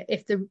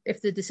 if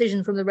the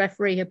decision from the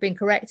referee had been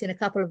correct in a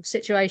couple of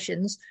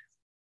situations,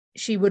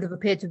 she would have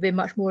appeared to have been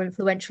much more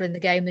influential in the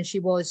game than she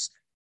was,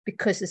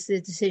 because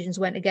the decisions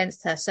went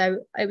against her.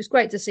 So it was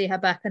great to see her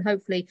back, and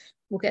hopefully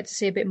we'll get to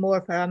see a bit more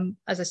of her.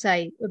 As I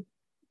say, a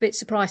bit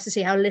surprised to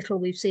see how little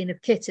we've seen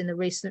of Kit in the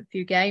recent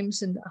few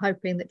games, and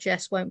hoping that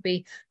Jess won't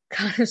be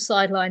kind of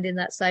sidelined in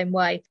that same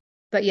way.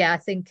 But I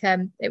think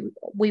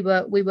we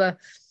were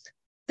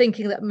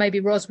thinking that maybe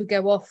Ros would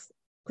go off,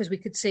 because we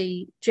could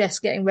see Jess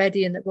getting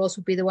ready, and that Ros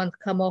would be the one to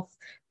come off,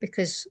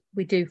 because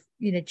we do,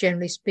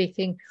 generally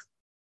speaking,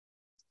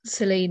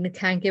 Celine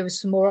can give us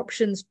some more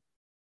options.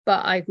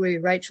 But I agree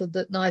with Rachel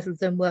that neither of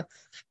them were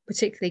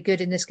particularly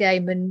good in this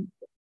game. And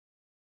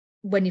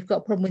when you've got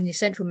a problem in your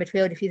central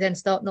midfield, if you then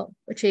start not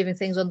achieving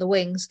things on the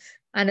wings,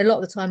 and a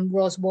lot of the time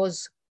Ros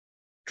was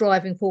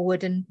driving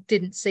forward and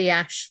didn't see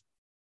Ash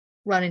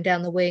running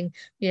down the wing.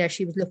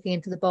 She was looking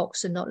into the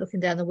box and not looking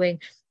down the wing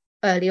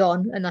early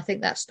on. And I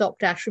think that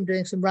stopped Ash from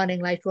doing some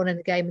running later on in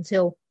the game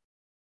so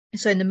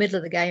in the middle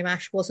of the game,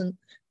 Ash wasn't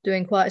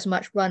doing quite as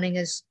much running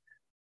as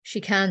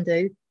she can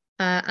do.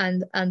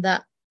 and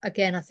that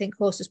again I think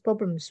caused us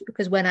problems,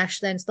 because when Ash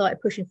then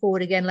started pushing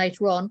forward again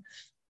later on,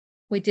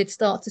 we did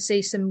start to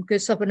see some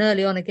good stuff. And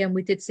early on again,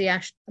 we did see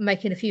Ash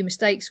making a few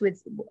mistakes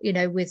with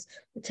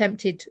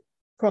attempted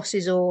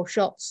crosses or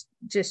shots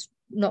just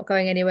not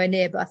going anywhere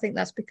near. But I think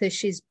that's because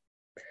she's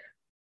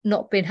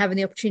not been having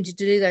the opportunity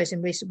to do those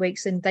in recent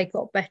weeks, and they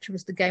got better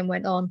as the game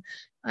went on.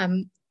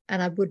 And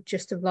I would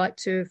just have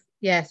liked to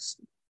have,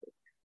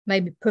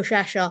 maybe push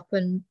Ash up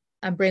and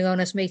bring on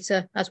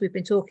Asmita, as we've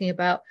been talking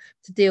about,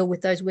 to deal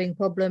with those wing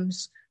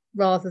problems,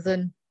 rather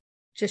than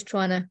just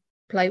trying to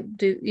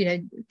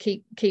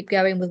keep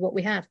going with what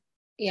we had.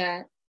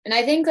 Yeah. And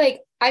I think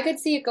like I could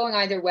see it going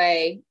either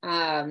way.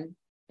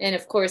 And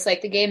of course,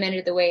 like the game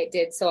ended the way it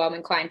did, so I'm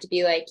inclined to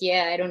be like,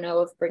 yeah, I don't know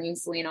if bringing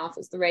Celine off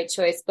was the right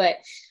choice, but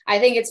I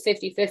think it's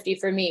 50-50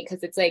 for me,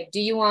 because it's like, do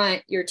you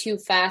want your two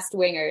fast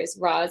wingers,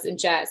 Roz and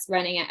Jess,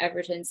 running at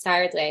Everton's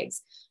tired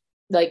legs?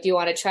 Like, do you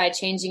want to try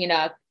changing it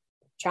up,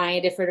 trying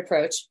a different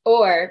approach?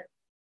 Or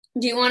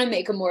do you want to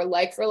make a more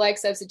like-for-like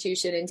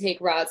substitution and take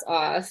Roz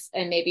off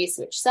and maybe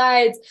switch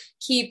sides,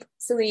 keep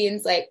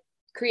Celine's like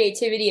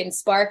creativity and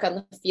spark on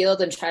the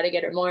field and try to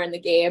get her more in the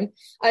game?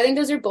 I think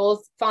those are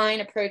both fine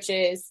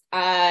approaches.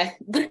 But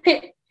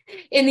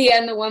in the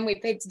end, the one we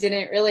picked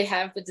didn't really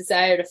have the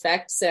desired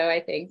effect. So I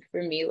think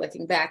for me,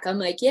 looking back, I'm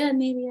like, yeah,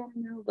 maybe, I don't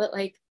know, but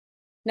like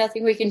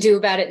nothing we can do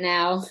about it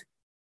now.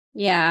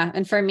 Yeah.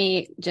 And for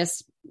me,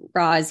 just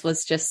Roz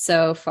was just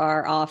so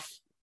far off,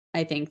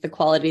 I think, the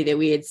quality that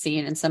we had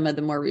seen in some of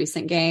the more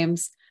recent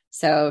games.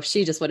 So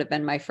she just would have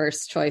been my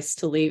first choice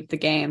to leave the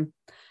game.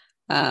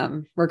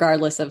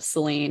 Regardless of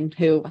Celine,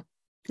 who,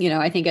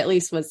 I think at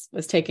least was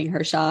taking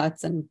her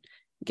shots and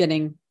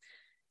getting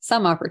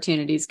some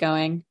opportunities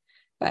going.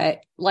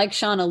 But like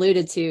Sean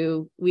alluded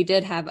to, we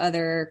did have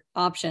other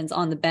options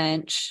on the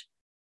bench,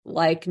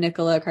 like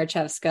Nicola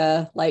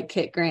Karczewska, like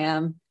Kit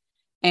Graham,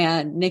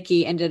 and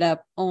Nikki ended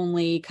up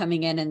only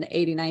coming in the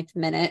 89th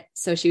minute.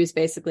 So she was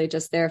basically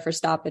just there for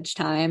stoppage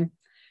time.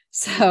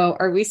 So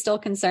are we still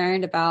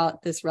concerned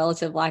about this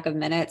relative lack of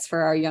minutes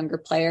for our younger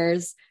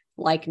players,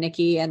 like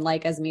Nikki and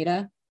like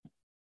Asmita?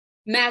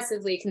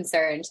 Massively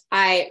concerned.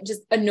 I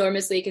just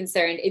enormously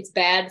concerned. It's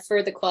bad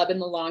for the club in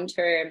the long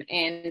term.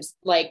 And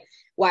like,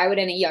 why would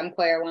any young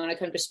player want to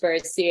come to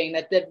Spurs seeing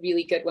that the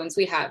really good ones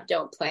we have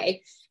don't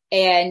play?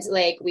 And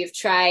like, we've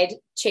tried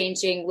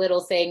changing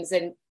little things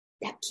and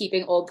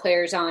keeping old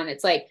players on.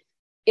 It's like,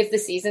 if the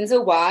season's a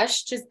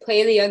wash, just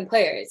play the young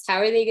players. How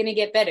are they going to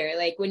get better?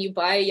 Like, when you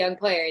buy a young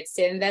player, it's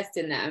to invest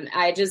in them.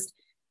 I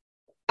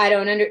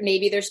don't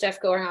maybe there's stuff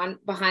going on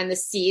behind the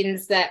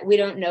scenes that we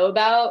don't know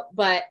about,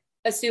 but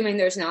assuming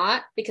there's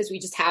not, because we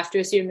just have to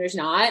assume there's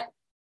not,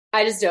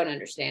 I just don't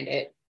understand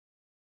it.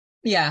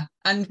 Yeah.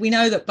 And we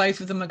know that both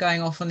of them are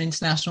going off on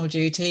international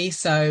duty,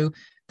 so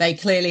they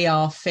clearly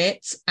are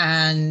fit.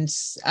 And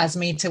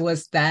Asmita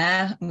was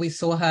there, and we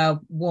saw her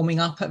warming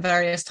up at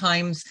various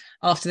times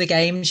after the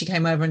game. She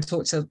came over and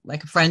talked to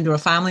like a friend or a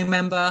family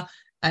member,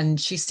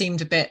 and she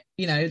seemed a bit,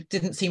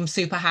 didn't seem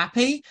super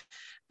happy.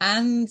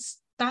 And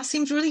that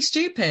seems really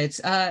stupid.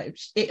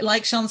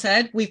 Like Sean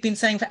said, we've been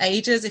saying for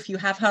ages, if you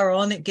have her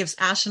on, it gives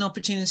Ash an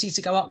opportunity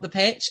to go up the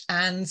pitch,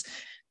 and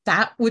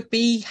that would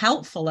be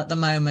helpful at the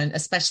moment,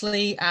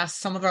 especially as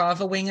some of our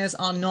other wingers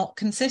are not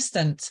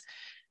consistent.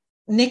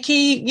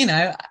 Nikki,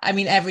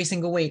 every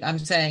single week I'm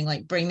saying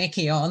like, bring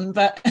Nikki on,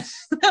 but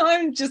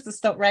I'm just a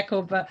stock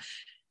record. But,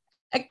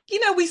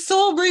 we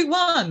saw Route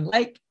 1,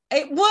 like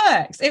it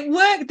works. It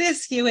worked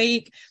this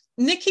week.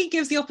 Nikki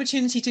gives the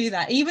opportunity to do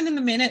that. Even in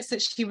the minutes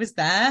that she was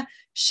there,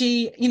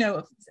 she,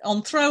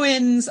 on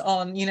throw-ins,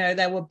 on,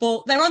 there were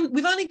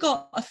we've only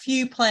got a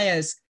few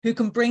players who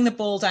can bring the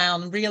ball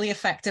down really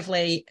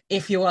effectively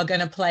if you are going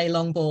to play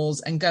long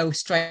balls and go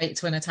straight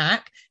to an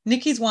attack.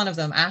 Nikki's one of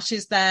them. Ash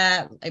is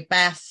there,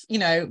 Beth,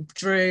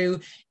 Drew.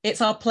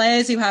 It's our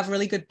players who have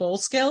really good ball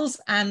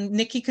skills, and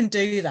Nikki can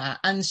do that.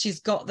 And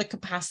she's got the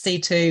capacity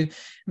to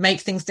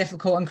make things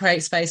difficult and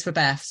create space for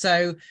Beth.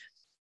 So,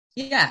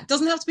 yeah, it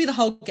doesn't have to be the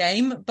whole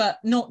game, but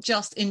not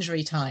just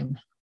injury time.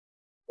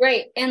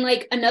 Right. And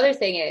like another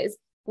thing is,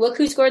 look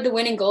who scored the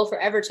winning goal for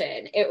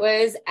Everton. It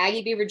was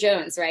Aggie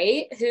Beever-Jones,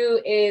 right? Who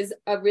is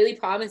a really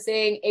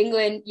promising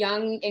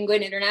young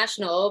England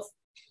international.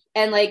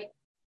 And like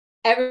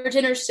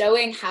Everton are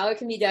showing how it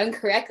can be done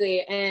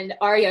correctly. And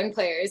our young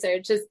players are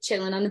just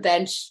chilling on the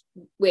bench,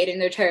 waiting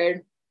their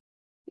turn.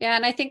 Yeah.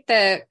 And I think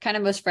the kind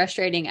of most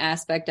frustrating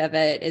aspect of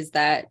it is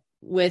that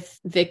with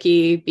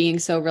Vicky being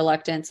so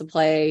reluctant to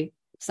play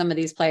some of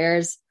these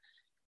players,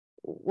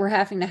 we're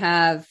having to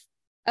have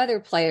other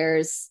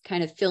players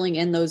kind of filling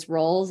in those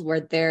roles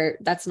where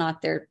that's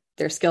not their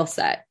skill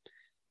set.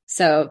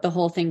 So the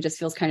whole thing just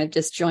feels kind of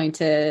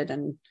disjointed,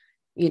 and,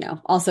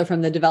 also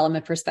from the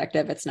development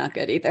perspective, it's not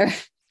good either.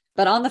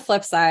 But on the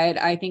flip side,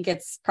 I think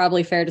it's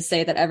probably fair to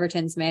say that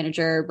Everton's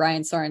manager,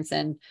 Brian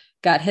Sorensen,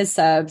 got his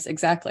subs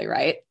exactly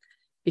right,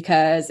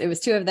 because it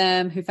was two of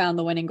them who found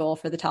the winning goal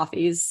for the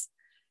Toffees.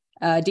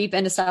 Deep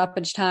into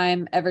stoppage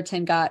time,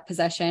 Everton got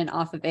possession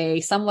off of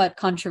a somewhat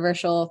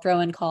controversial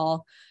throw-in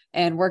call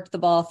and worked the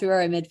ball through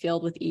our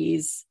midfield with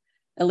ease.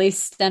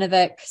 Elise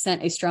Stenovic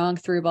sent a strong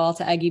through ball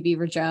to Aggie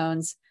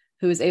Beaver-Jones,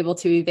 who was able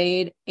to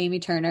evade Amy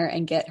Turner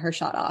and get her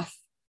shot off.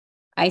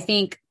 I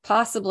think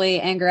possibly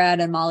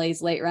Angarad and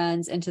Molly's late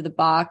runs into the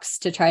box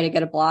to try to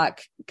get a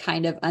block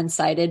kind of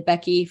unsighted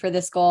Becky for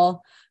this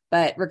goal.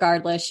 But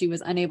regardless, she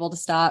was unable to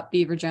stop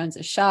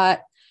Beaver-Jones'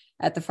 shot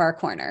at the far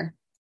corner.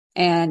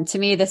 And to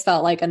me, this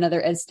felt like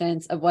another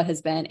instance of what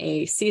has been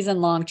a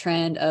season-long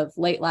trend of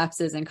late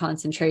lapses in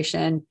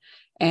concentration,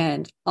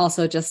 and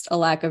also just a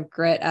lack of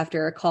grit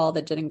after a call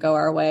that didn't go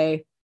our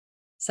way.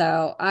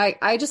 So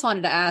I just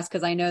wanted to ask,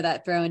 because I know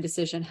that throw-in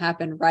decision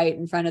happened right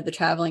in front of the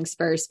traveling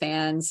Spurs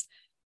fans.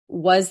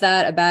 Was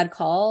that a bad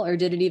call, or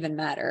did it even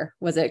matter?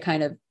 Was it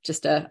kind of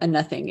just a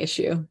nothing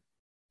issue?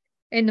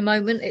 In the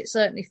moment, it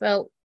certainly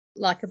felt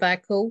like a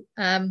bad call.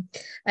 And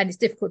it's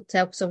difficult to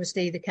tell because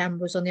obviously the camera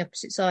was on the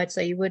opposite side,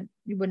 so you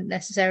wouldn't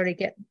necessarily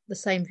get the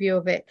same view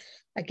of it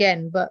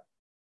again. But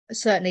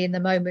certainly in the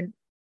moment,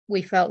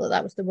 we felt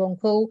that was the wrong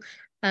call.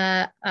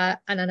 And I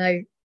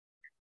know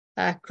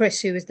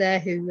Chris, who was there,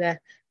 who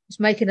was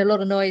making a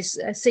lot of noise,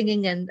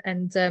 singing,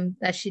 and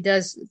as she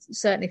does,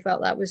 certainly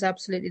felt that was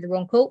absolutely the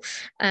wrong call,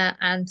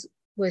 and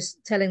was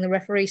telling the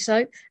referee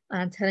so,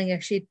 and telling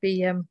her she'd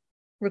be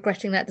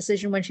regretting that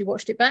decision when she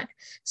watched it back.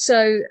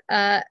 So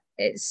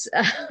it's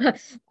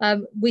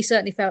we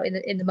certainly felt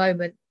in the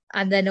moment,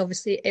 and then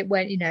obviously it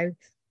went.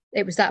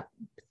 It was that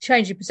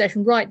change of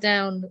possession right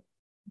down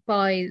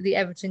by the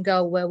Everton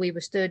goal where we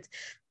were stood,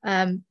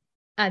 and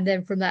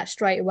then from that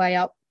straight away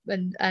up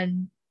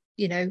and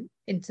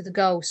into the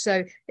goal.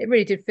 So it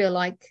really did feel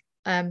like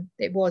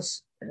it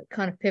was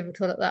kind of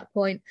pivotal at that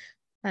point.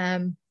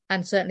 And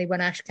certainly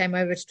when Ash came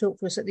over to talk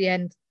to us at the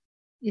end,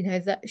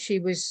 that she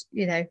was,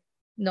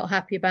 not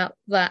happy about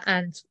that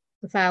and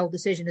the foul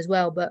decision as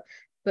well, but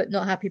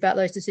not happy about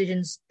those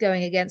decisions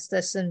going against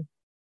us. And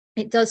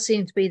it does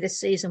seem to be this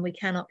season we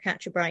cannot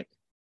catch a break.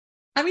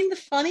 I mean, the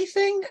funny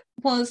thing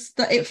was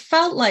that it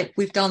felt like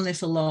we've done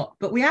this a lot,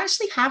 but we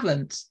actually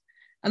haven't.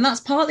 And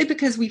that's partly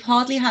because we've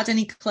hardly had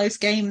any close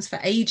games for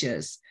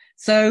ages.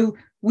 So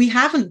we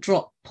haven't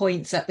dropped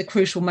points at the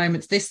crucial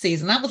moments this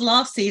season. That was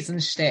last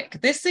season's shtick.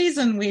 This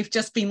season, we've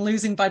just been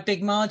losing by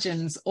big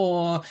margins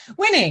or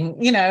winning.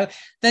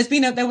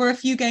 There were a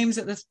few games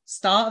at the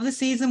start of the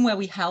season where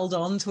we held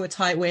on to a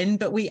tight win,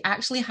 but we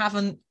actually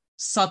haven't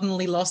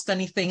suddenly lost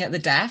anything at the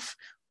death.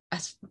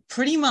 That's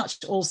pretty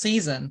much all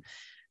season.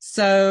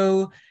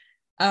 So,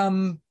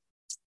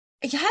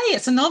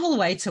 it's a novel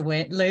way to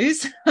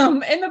lose. In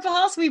the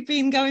past, we've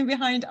been going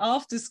behind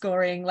after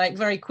scoring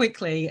very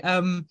quickly.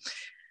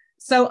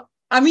 So,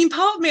 I mean,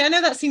 part of me, I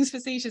know that seems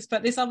facetious,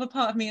 but this other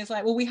part of me is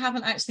like, well, we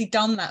haven't actually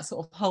done that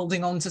sort of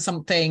holding on to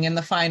something in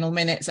the final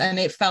minutes. And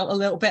it felt a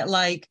little bit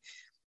like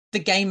the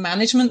game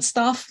management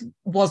stuff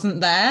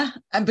wasn't there.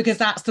 And because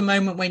that's the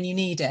moment when you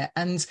need it.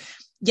 And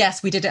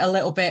yes, we did it a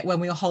little bit when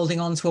we were holding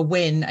on to a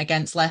win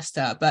against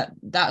Leicester, but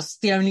that's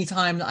the only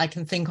time that I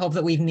can think of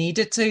that we've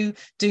needed to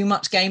do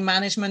much game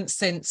management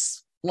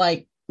since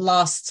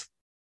last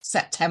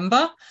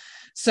September.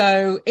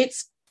 So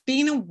it's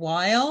been a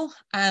while,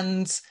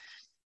 and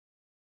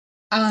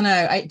I don't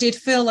know, it did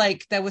feel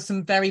like there were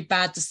some very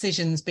bad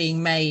decisions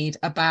being made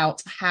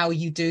about how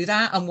you do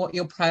that and what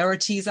your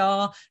priorities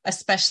are,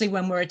 especially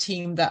when we're a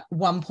team that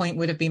 1 point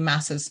would have been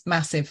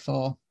massive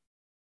for.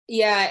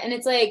 Yeah, and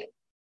it's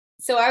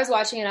so I was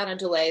watching it on a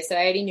delay, so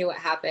I already knew what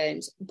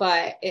happened,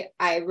 but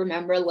I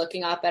remember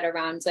looking up at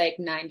around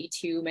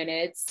 92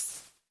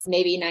 minutes,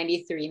 maybe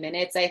 93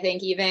 minutes, I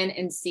think even,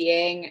 and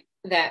seeing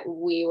that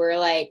we were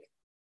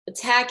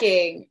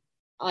attacking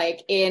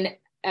in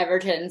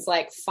Everton's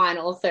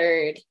final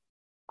third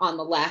on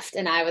the left.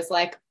 And I was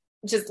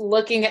just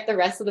looking at the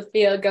rest of the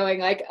field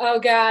going oh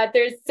God,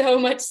 there's so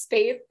much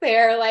space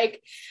there.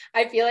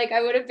 I feel like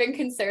I would have been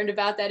concerned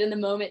about that in the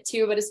moment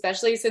too, but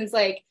especially since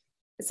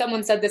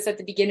someone said this at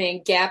the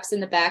beginning, gaps in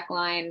the back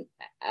line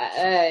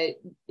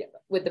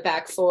with the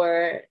back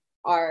four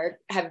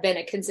have been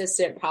a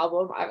consistent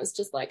problem. I was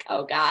just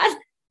oh God.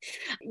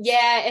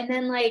 Yeah. And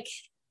then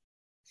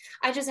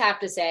I just have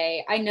to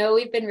say, I know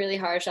we've been really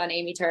harsh on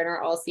Amy Turner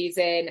all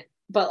season,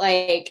 but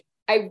I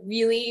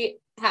really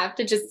have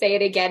to just say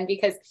it again,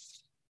 because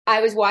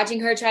I was watching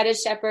her try to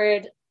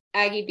shepherd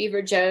Aggie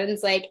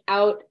Beaver-Jones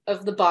out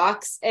of the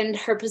box, and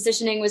her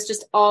positioning was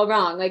just all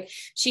wrong.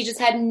 She just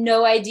had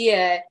no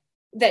idea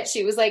that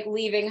she was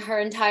leaving her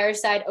entire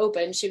side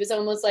open. She was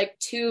almost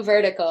too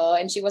vertical,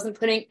 and she wasn't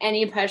putting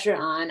any pressure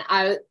on.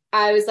 I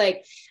was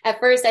at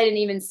first I didn't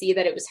even see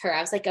that it was her.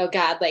 I was oh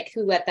God,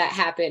 who let that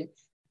happen?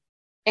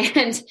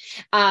 And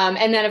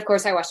then of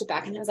course I watched it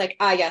back and I was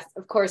yes,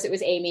 of course it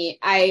was Amy.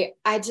 It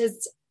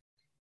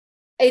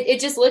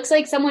just looks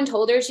like someone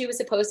told her she was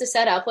supposed to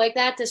set up like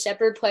that to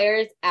shepherd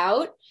players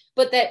out,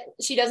 but that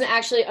she doesn't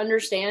actually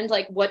understand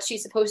what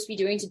she's supposed to be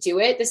doing to do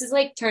it. This is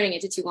turning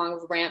into too long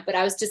of a rant, but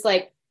I was just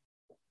I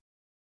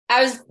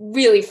was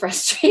really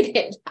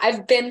frustrated.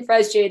 I've been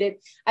frustrated.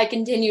 I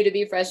continue to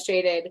be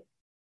frustrated.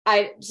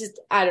 I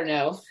don't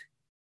know.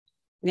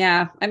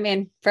 Yeah, I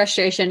mean,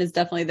 frustration is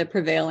definitely the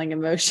prevailing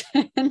emotion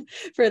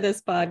for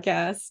this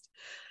podcast.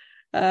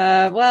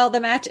 Well, the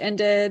match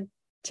ended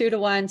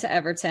 2-1 to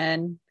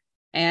Everton.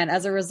 And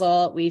as a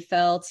result, we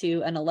fell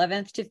to an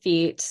 11th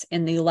defeat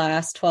in the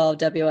last 12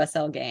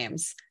 WSL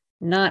games.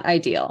 Not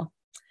ideal.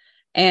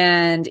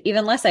 And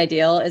even less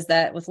ideal is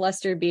that with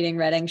Leicester beating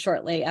Reading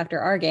shortly after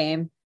our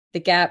game, the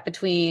gap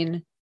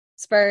between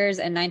Spurs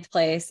and 9th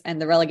place and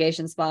the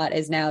relegation spot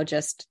is now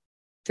just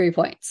 3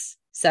 points.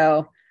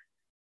 So,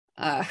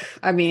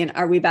 I mean,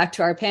 are we back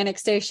to our panic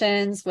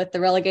stations with the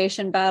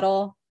relegation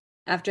battle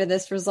after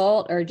this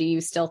result, or do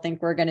you still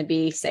think we're going to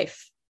be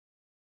safe?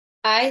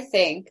 I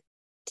think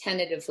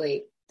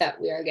tentatively that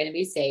we are going to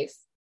be safe.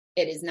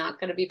 It is not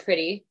going to be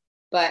pretty,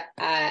 but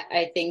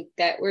I think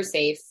that we're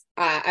safe.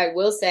 I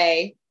will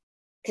say,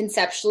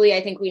 conceptually,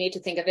 I think we need to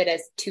think of it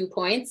as 2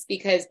 points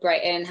because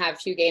Brighton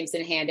have 2 games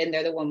in hand and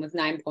they're the one with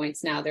 9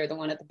 points now. They're the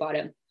one at the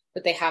bottom,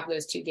 but they have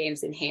those 2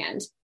 games in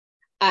hand.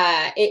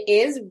 It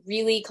is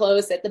really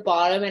close at the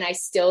bottom, and I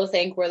still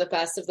think we're the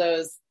best of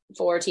those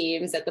 4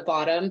 teams at the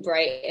bottom: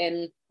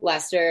 Brighton,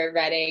 Leicester,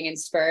 Reading, and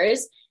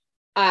Spurs.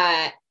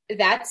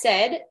 That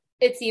said,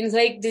 it seems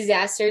like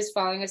disaster is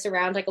following us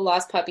around like a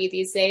lost puppy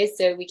these days,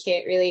 so we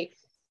can't really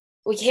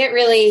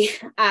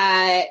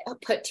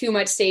put too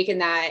much stake in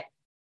that.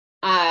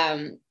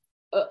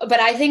 But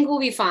I think we'll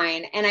be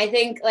fine. And I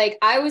think, like,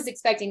 I was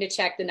expecting to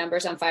check the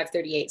numbers on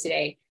 538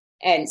 today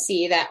and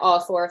see that all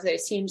 4 of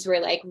those teams were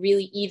like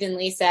really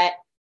evenly set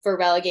for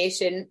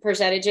relegation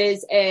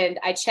percentages. And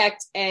I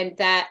checked, and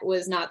that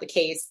was not the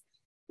case.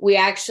 We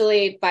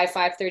actually, by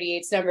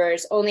 538's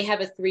numbers, only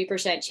have a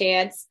 3%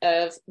 chance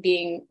of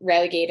being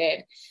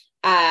relegated.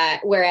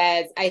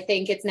 Whereas I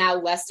think it's now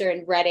Leicester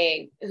and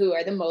Reading who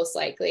are the most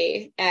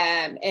likely.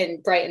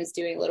 And Brighton's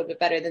doing a little bit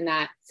better than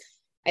that,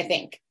 I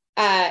think.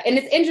 And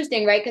it's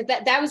interesting, right? Because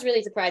that was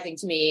really surprising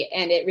to me,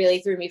 and it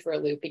really threw me for a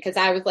loop because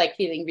I was like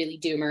feeling really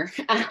doomer.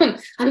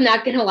 I'm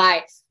not going to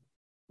lie.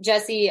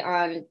 Jesse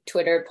on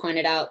Twitter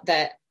pointed out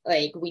that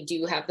like we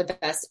do have the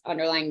best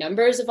underlying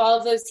numbers of all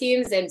of those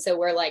teams. And so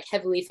we're like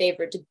heavily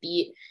favored to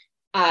beat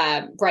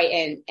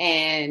Brighton,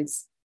 and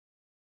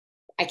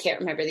I can't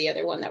remember the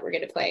other one that we're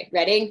going to play.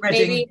 Reading,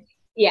 maybe?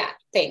 Yeah,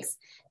 thanks.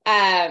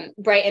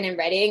 Brighton and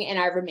Reading in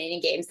our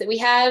remaining games that we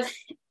have.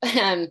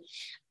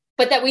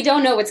 But that we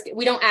don't know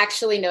we don't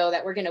actually know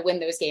that we're going to win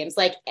those games.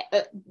 Like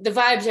the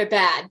vibes are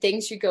bad.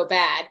 Things should go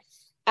bad.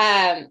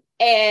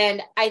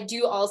 And I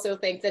do also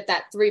think that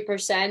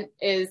 3%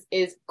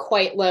 is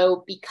quite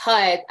low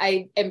because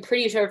I am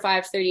pretty sure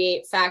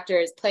 538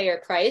 factors player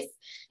price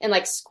and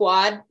like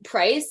squad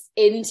price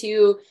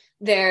into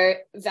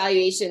their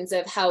valuations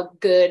of how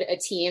good a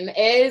team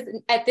is.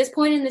 At this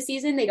point in the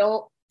season, they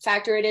don't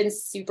factor it in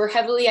super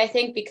heavily, I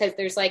think, because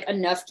there's like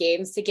enough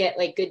games to get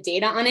like good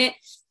data on it.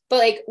 But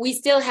like we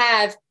still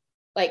have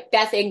like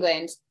Beth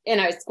England in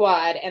our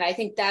squad, and I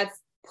think that's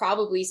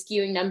probably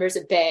skewing numbers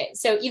a bit.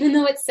 So even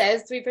though it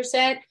says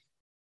 3%,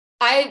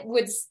 I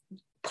would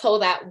pull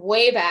that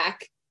way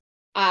back.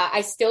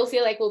 I still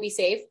feel like we'll be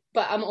safe,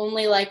 but I'm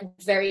only like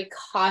very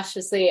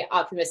cautiously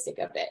optimistic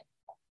of it.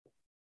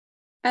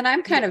 And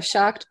I'm kind of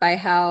shocked by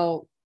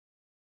how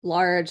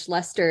large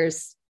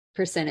Leicester's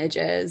percentage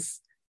is.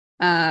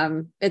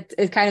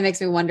 It kind of makes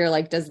me wonder,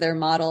 like, does their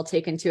model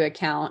take into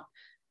account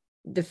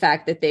the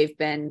fact that they've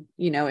been,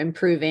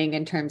 improving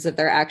in terms of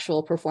their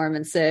actual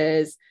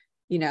performances?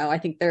 I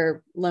think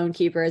their lone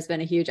keeper has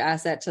been a huge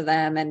asset to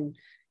them. And,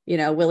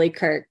 Willie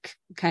Kirk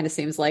kind of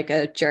seems like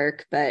a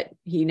jerk, but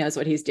he knows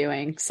what he's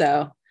doing.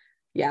 So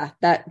yeah,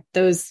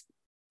 those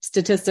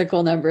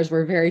statistical numbers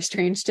were very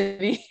strange to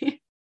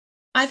me.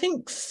 I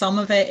think some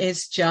of it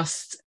is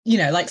just,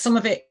 like some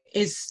of it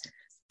is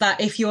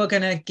that if you're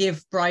going to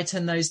give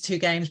Brighton those 2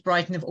 games,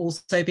 Brighton have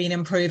also been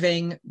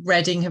improving.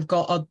 Reading have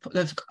got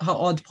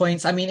odd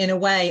points. I mean, in a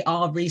way,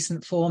 our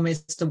recent form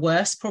is the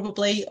worst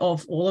probably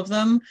of all of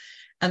them.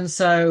 And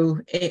so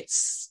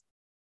it's,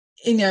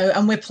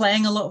 and we're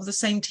playing a lot of the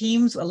same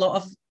teams. A lot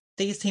of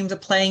these teams are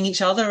playing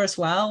each other as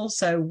well.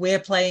 So we're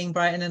playing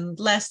Brighton and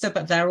Leicester,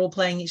 but they're all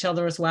playing each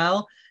other as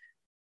well.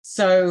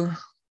 So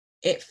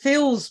it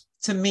feels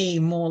to me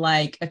more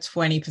like a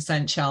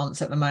 20%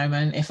 chance at the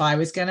moment. If I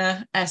was going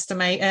to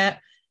estimate it,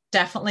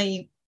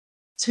 definitely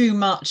too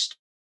much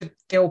to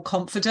feel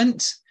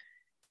confident.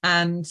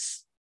 And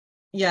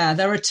yeah,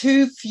 there are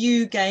too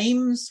few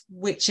games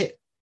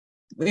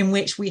in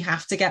which we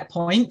have to get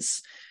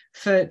points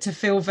to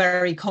feel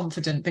very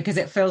confident, because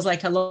it feels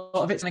like a lot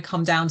of it's going to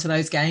come down to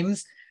those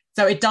games.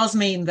 So it does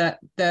mean that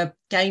the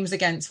games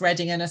against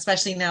Reading, and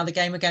especially now the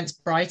game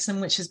against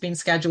Brighton, which has been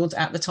scheduled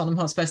at the Tottenham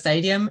Hotspur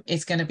Stadium,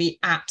 is going to be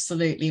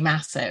absolutely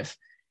massive.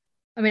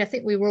 I mean, I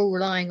think we were all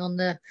relying on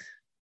the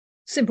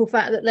simple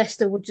fact that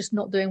Leicester were just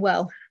not doing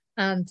well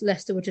and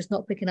Leicester were just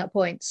not picking up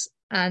points.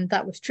 And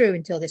that was true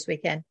until this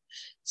weekend.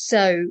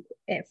 So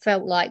it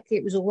felt like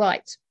it was all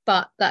right.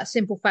 But that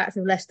simple fact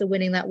of Leicester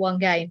winning that one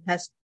game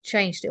has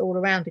changed it all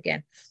around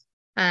again.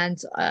 And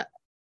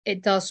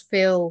it does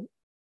feel,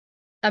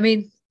 I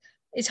mean,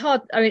 it's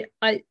hard. I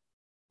mean,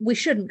 we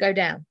shouldn't go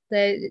down.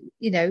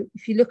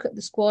 If you look at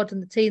the squad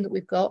and the team that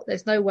we've got,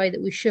 there's no way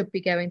that we should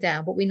be going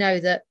down. But we know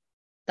that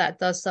that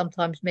does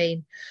sometimes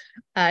mean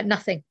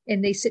nothing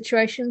in these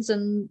situations,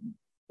 and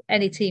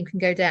any team can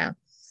go down.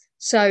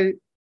 So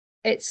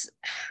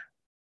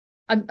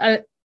I'm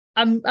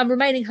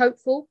remaining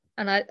hopeful,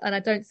 and I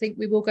don't think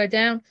we will go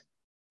down,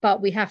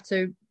 but we have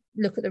to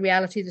look at the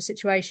reality of the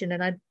situation.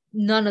 And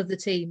none of the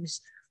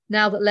teams,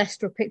 now that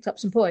Leicester have picked up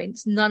some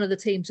points, none of the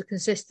teams are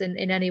consistent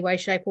in any way,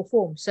 shape, or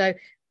form. So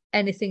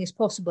anything is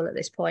possible at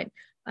this point.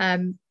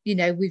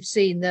 We've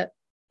seen that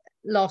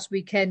last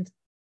weekend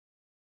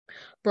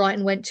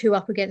Brighton went 2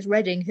 up against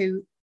Reading,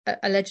 who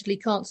allegedly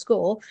can't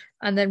score,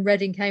 and then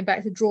Reading came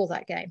back to draw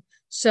that game.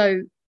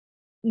 So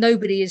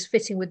nobody is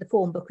fitting with the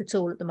form book at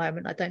all at the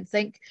moment, I don't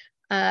think.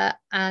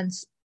 And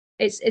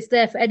it's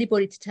there for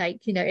anybody to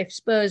take. If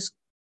Spurs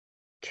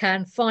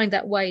can find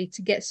that way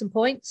to get some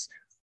points,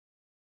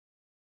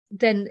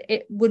 then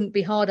it wouldn't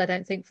be hard, I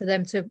don't think, for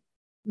them to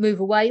move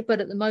away. But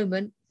at the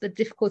moment, the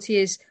difficulty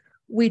is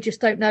we just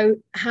don't know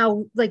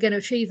how they're going to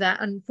achieve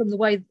that. And from the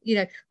way,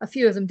 a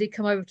few of them did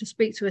come over to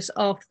speak to us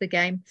after the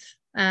game,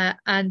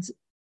 and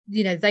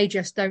they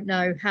just don't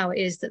know how it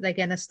is that they're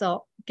going to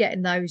start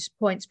getting those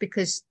points,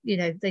 because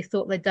they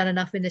thought they'd done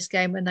enough in this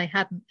game and they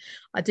hadn't.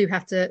 I do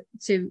have to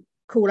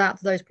call out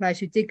to those players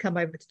who did come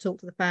over to talk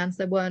to the fans.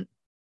 There weren't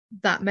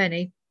that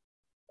many,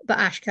 but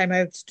Ash came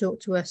over to talk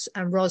to us,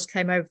 and Ros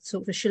came over to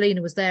talk to us.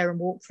 Shalina was there and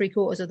walked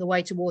 3/4 of the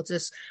way towards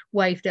us,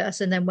 waved at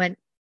us, and then went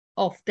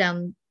off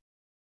down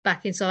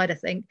back inside, I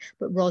think.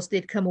 But Ros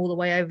did come all the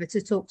way over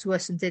to talk to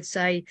us and did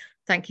say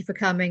thank you for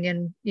coming.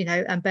 And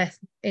and Beth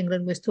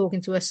England was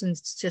talking to us and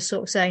just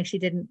sort of saying she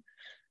didn't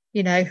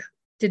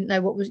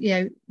know what was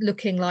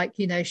looking like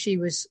she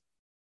was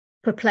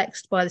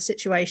perplexed by the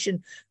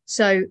situation.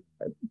 So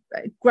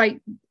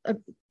great,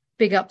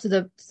 big up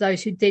to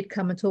those who did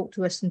come and talk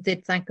to us and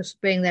did thank us for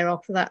being there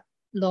after that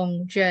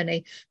long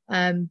journey.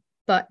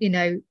 But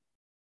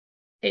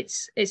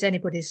it's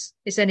anybody's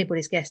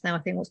guess now, I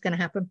think, what's going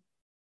to happen.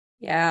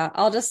 Yeah,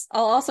 I'll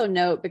also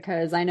note,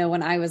 because I know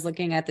when I was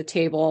looking at the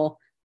table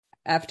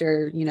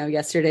after,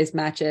 yesterday's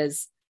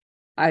matches,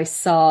 I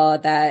saw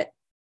that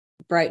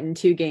Brighton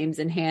 2 games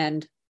in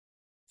hand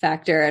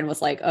factor and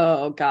was like,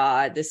 oh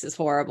God, this is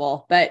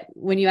horrible. But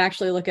when you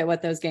actually look at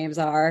what those games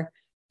are,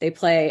 they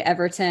play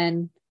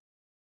Everton,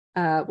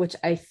 which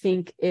I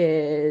think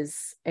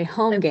is a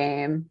home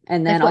game,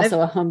 and then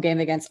also a home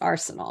game against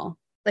Arsenal.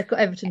 They've got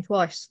Everton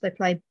twice. They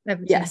play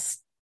Everton. Yes.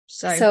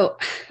 So,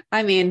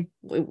 I mean,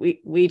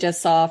 we just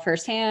saw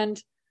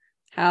firsthand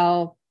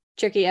how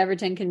tricky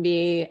Everton can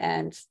be,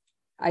 and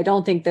I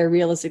don't think they're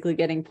realistically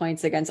getting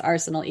points against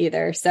Arsenal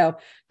either. So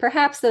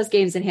perhaps those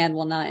games in hand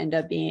will not end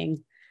up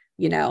being,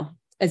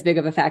 as big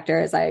of a factor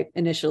as I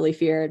initially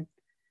feared.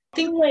 I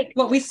think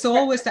what we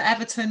saw was that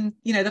Everton,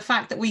 the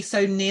fact that we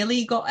so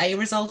nearly got a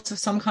result of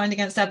some kind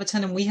against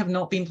Everton and we have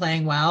not been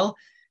playing well,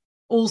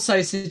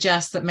 also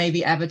suggests that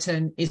maybe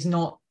Everton is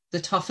not the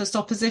toughest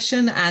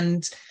opposition,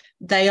 and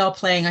they are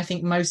playing, I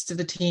think, most of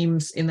the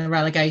teams in the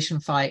relegation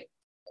fight.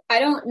 I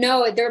don't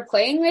know. They're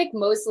playing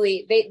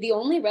mostly, the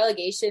only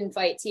relegation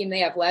fight team they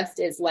have left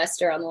is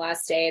Leicester on the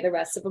last day. The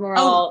rest of them are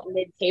all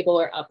mid-table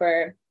or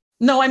upper.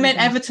 No, I meant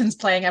Everton's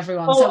playing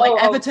everyone.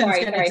 Everton's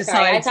going to decide.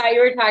 Sorry. I thought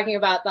you were talking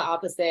about the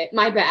opposite.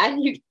 My bad.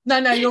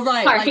 No, you're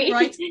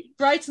right.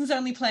 Brighton's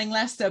only playing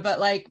Leicester, but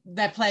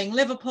they're playing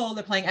Liverpool,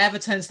 they're playing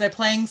Everton, so they're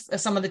playing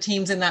some of the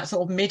teams in that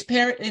sort of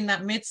mid-period, in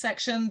that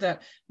mid-section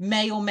that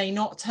may or may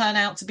not turn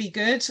out to be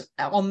good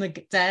on the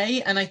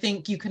day. And I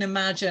think you can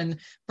imagine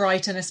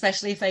Brighton,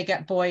 especially if they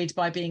get buoyed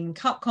by being in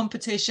cup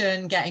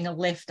competition, getting a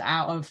lift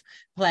out of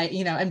play,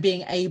 and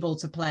being able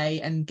to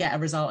play and get a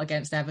result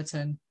against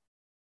Everton.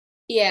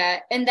 Yeah,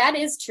 and that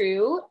is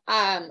true.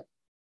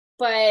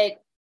 But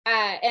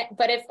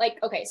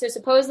if so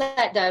suppose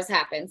that does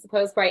happen.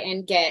 Suppose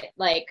Brighton get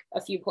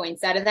a few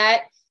points out of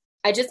that.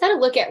 I just had to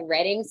look at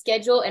Reading's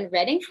schedule, and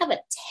Reading have a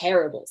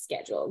terrible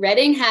schedule.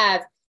 Reading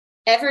have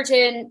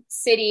Everton,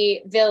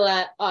 City,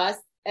 Villa, us,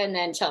 and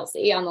then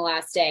Chelsea on the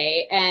last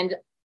day. And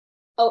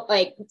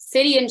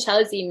City and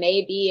Chelsea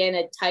may be in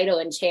a title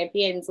and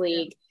Champions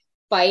League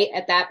fight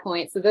at that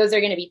point. So those are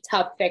going to be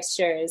tough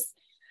fixtures.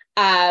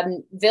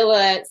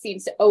 Villa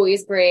seems to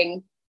always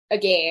bring a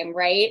game,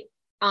 right?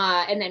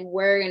 And then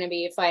we're going to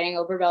be fighting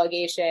over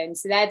relegation.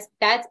 So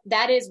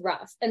that is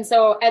rough. And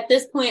so at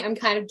this point, I'm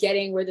kind of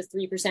getting where the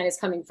 3% is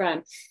coming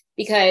from,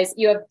 because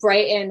you have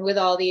Brighton with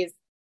all these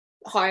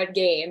hard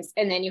games,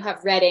 and then you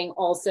have Reading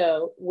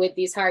also with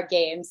these hard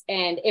games.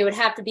 And it would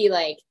have to be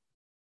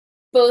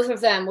both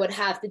of them would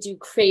have to do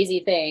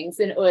crazy things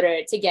in order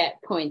to get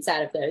points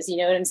out of those. You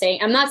know what I'm saying?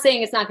 I'm not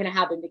saying it's not going to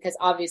happen, because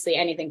obviously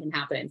anything can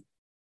happen.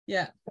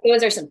 Yeah.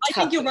 Those are some I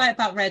think you're right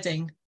about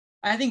Reading.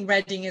 I think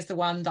Reading is the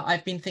one that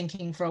I've been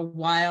thinking for a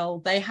while.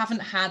 They haven't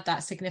had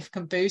that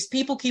significant boost.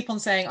 People keep on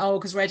saying,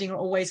 because Reading are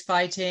always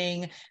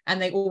fighting and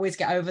they always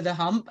get over the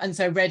hump. And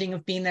so Reading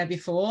have been there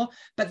before.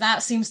 But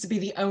that seems to be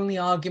the only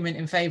argument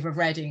in favour of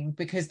Reading,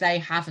 because they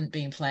haven't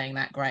been playing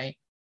that great.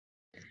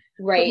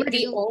 Right.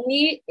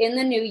 In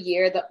the new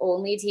year, the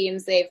only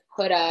teams they've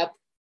put up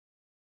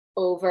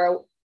over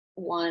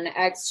 1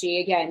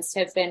 XG against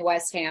have been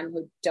West Ham,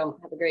 who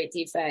don't have a great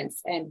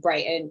defense, and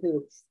Brighton,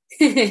 who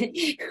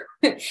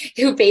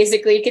who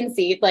basically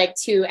concede like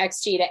 2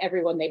 XG to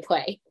everyone they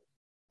play.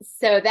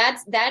 So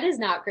that is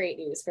not great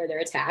news for their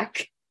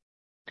attack.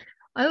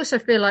 I also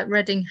feel like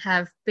Reading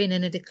have been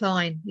in a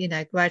decline,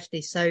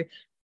 gradually. So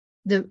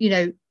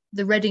the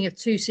Reading of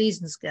 2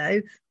 seasons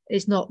ago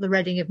is not the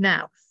Reading of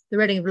now. The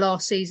Reading of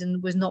last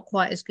season was not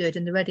quite as good,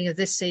 and the Reading of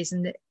this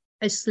season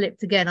has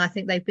slipped again. I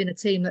think they've been a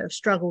team that have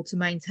struggled to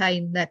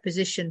maintain their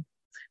position.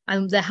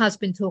 And there has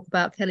been talk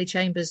about Kelly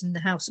Chambers and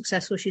how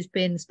successful she's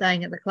been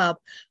staying at the club,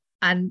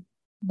 and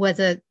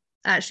whether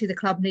actually the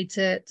club need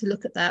to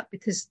look at that,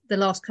 because the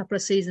last couple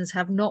of seasons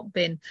have not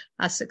been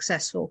as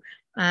successful.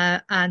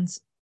 And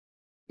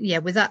yeah,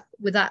 with that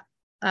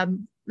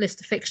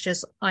list of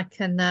fixtures, I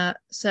can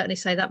certainly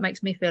say that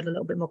makes me feel a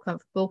little bit more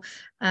comfortable.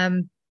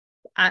 Not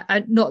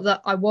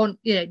that I want,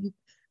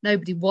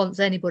 nobody wants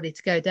anybody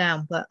to go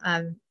down, but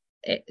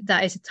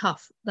that is a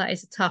tough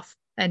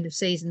end of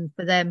season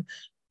for them.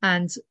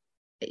 And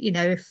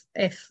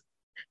if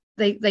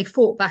they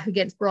fought back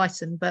against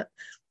Brighton, but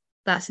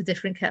that's a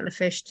different kettle of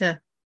fish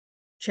to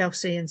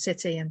Chelsea and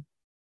City. And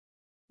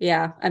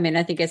yeah, I mean,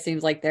 I think it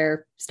seems like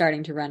they're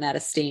starting to run out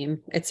of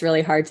steam. It's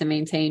really hard to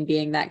maintain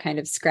being that kind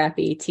of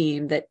scrappy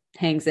team that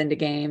hangs into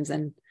games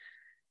and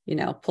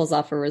pulls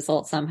off a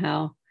result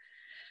somehow.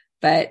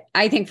 But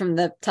I think from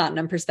the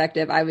Tottenham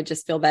perspective, I would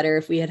just feel better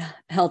if we had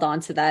held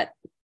on to that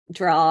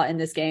draw in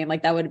this game.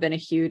 Like, that would have been a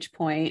huge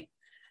point.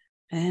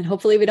 And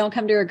hopefully we don't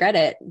come to regret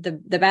it.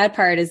 The bad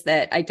part is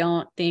that I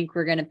don't think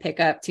we're going to pick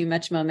up too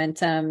much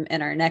momentum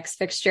in our next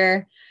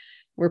fixture.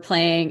 We're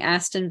playing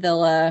Aston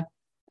Villa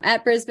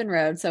at Brisbane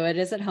Road, so it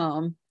is at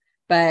home.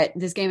 But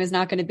this game is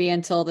not going to be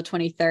until the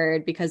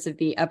 23rd because of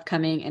the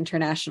upcoming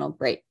international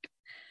break.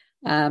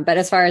 But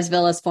as far as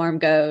Villa's form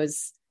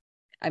goes,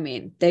 I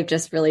mean, they've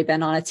just really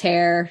been on a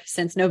tear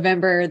since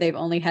November. They've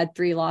only had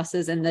 3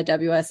 losses in the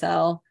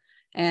WSL,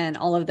 and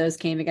all of those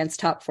came against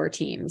top 4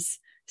 teams.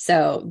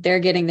 So they're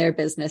getting their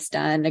business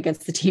done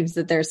against the teams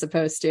that they're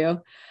supposed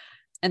to.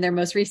 And their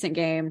most recent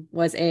game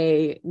was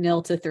a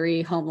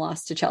 0-3 home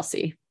loss to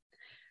Chelsea.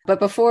 But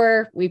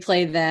before we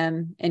play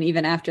them, and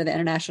even after the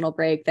international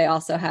break, they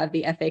also have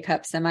the FA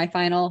Cup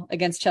semifinal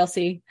against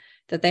Chelsea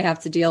that they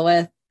have to deal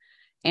with.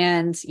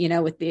 And,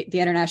 with the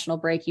international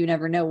break, you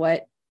never know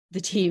what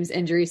the team's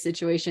injury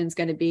situation is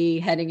going to be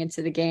heading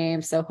into the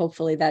game. So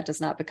hopefully that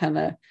does not become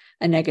a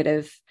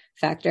negative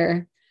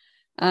factor.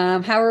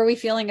 How are we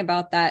feeling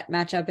about that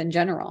matchup in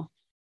general?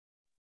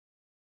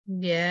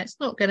 Yeah, it's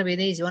not going to be an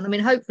easy one. I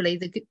mean, hopefully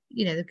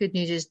the good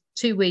news is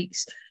 2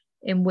 weeks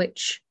in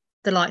which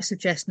the likes of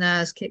Jess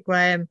Naz, Kit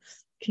Graham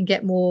can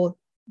get more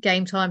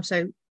game time.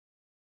 So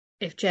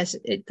if Jess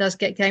does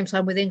get game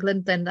time with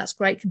England, then that's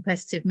great.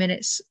 Competitive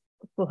minutes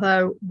for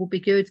her will be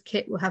good.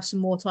 Kit will have some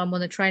more time on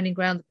the training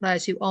ground. The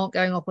players who aren't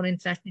going off on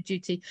international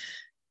duty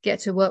get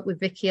to work with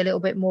Vicky a little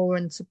bit more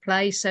and to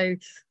play. So,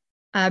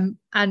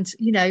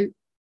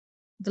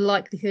 the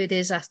likelihood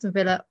is Aston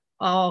Villa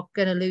are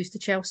going to lose to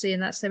Chelsea in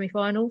that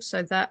semi-final.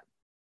 So that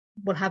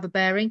will have a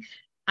bearing.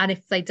 And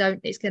if they don't,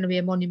 it's going to be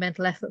a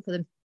monumental effort for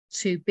them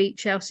to beat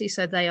Chelsea.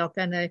 So they are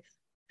going to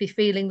be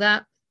feeling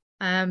that.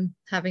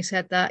 Having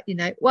said that,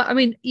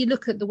 you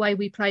look at the way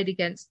we played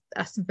against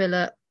Aston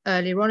Villa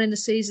earlier on in the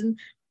season,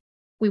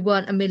 we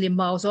weren't a million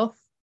miles off,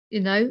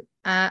 and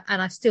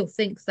I still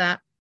think that,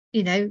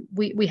 we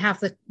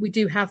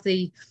do have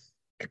the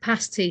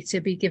capacity to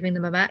be giving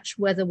them a match.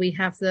 Whether we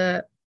have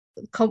the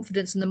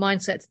confidence and the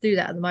mindset to do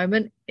that at the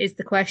moment is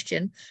the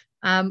question.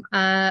 And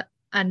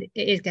it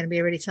is going to be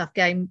a really tough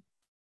game.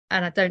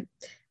 And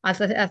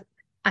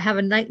I have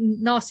a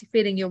nasty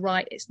feeling you're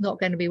right. It's not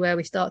going to be where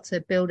we start to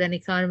build any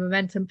kind of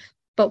momentum,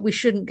 but we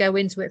shouldn't go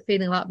into it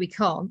feeling like we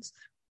can't,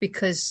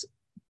 because,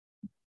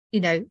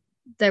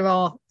 there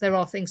are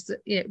things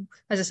that,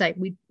 as I say,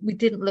 we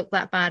didn't look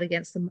that bad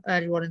against them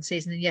earlier on in the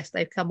season. And yes,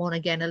 they've come on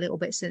again a little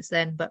bit since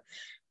then, but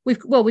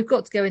we've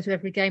got to go into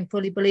every game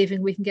fully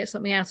believing we can get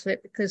something out of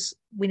it, because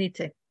we need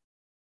to.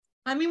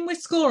 I mean, we're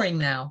scoring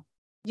now.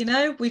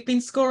 We've been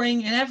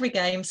scoring in every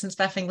game since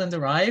Beth England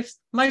arrived,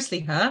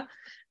 mostly her,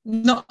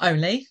 not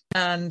only.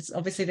 And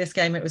obviously this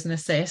game, it was an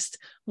assist.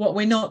 What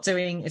we're not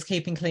doing is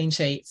keeping clean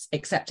sheets,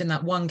 except in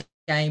that one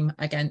game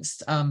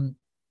against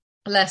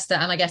Leicester.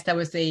 And I guess there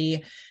was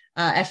the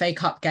FA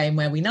Cup game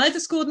where we neither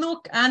scored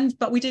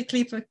but we did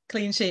keep a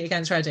clean sheet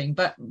against Reading.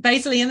 But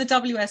basically in the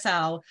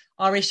WSL,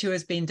 our issue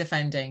has been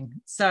defending.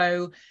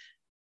 So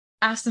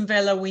Aston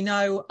Villa, we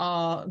know,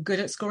 are good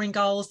at scoring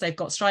goals. They've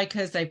got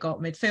strikers, they've got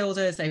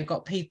midfielders, they've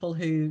got people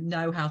who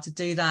know how to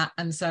do that.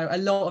 And so a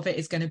lot of it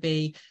is going to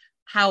be,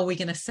 how are we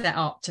going to set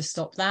up to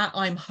stop that?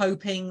 I'm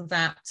hoping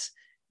that,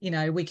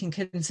 we can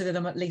consider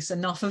them at least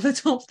enough of a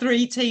top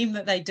 3 team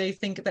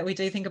that we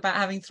do think about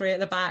having 3 at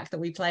the back, that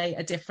we play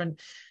a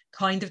different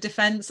kind of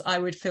defence. I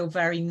would feel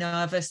very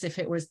nervous if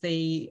it was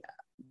the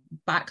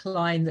back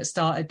line that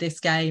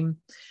starting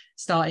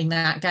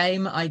that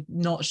game. I'm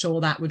not sure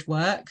that would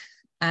work.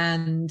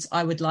 And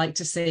I would like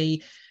to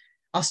see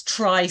us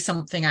try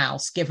something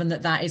else, given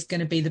that is going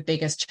to be the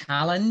biggest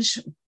challenge.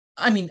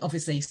 I mean,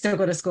 obviously, still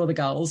got to score the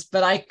goals,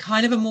 but I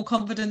kind of am more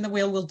confident that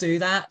we'll do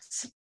that.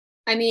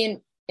 I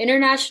mean,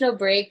 international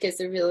break is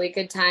a really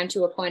good time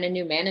to appoint a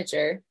new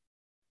manager.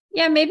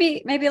 Yeah,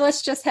 maybe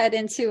let's just head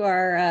into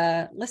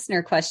our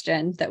listener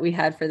question that we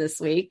had for this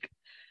week.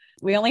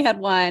 We only had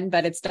one,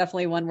 but it's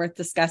definitely one worth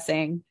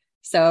discussing.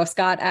 So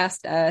Scott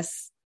asked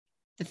us,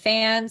 the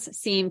fans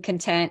seem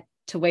content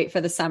to wait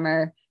for the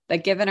summer,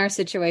 but given our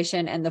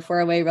situation and the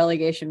 4-away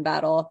relegation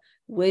battle,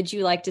 would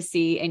you like to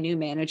see a new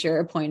manager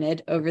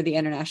appointed over the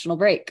international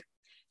break?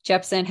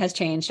 Jeppson has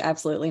changed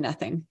absolutely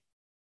nothing.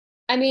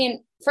 I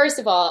mean, first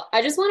of all,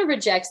 I just want to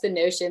reject the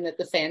notion that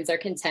the fans are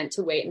content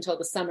to wait until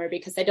the summer,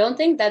 because I don't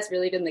think that's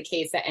really been the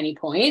case at any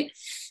point.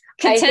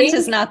 Content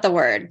is not the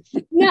word.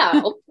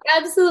 No,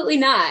 absolutely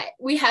not.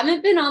 We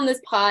haven't been on this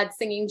pod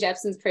singing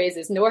Jeppson's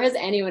praises, nor has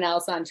anyone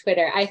else on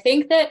Twitter. I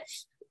think that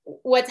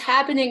what's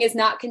happening is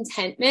not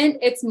contentment.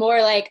 It's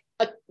more like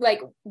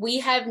we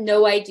have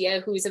no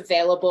idea who's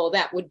available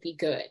that would be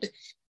good.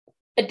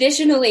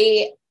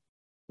 Additionally,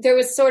 there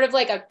was sort of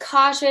like a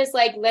cautious,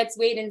 like, let's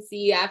wait and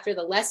see after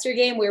the Leicester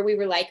game, where we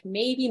were like,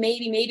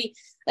 maybe.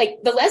 Like,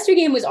 the Leicester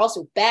game was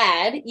also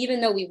bad, even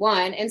though we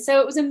won. And so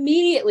it was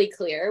immediately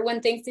clear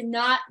when things did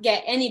not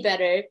get any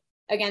better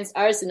against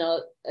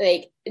Arsenal,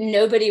 like,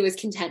 nobody was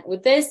content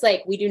with this.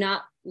 Like, we do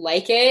not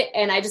like it.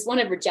 And I just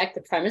want to reject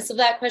the premise of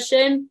that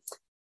question.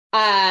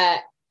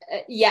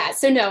 Yeah.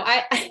 So no,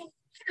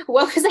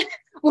 what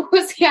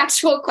was the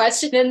actual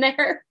question in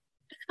there?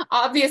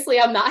 Obviously,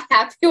 I'm not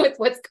happy with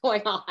what's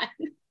going on.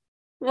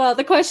 Well,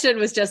 the question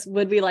was just,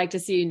 would we like to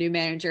see a new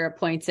manager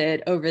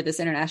appointed over this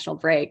international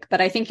break?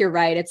 But I think you're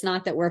right. It's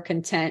not that we're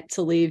content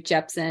to leave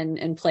Jeppson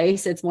in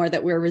place. It's more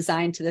that we're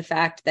resigned to the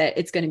fact that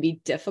it's going to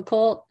be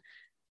difficult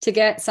to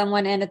get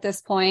someone in at this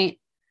point.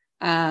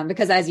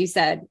 Because as you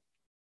said,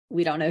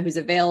 we don't know who's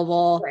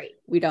available. Right.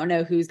 We don't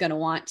know who's going to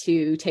want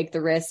to take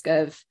the risk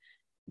of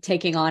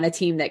taking on a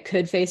team that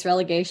could face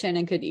relegation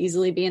and could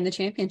easily be in the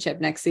championship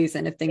next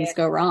season if things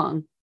go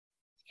wrong.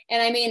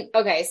 And I mean,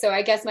 okay, so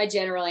I guess my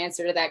general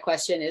answer to that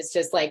question is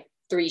just like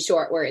 3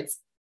 short words.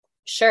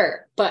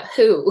 Sure, but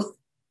who?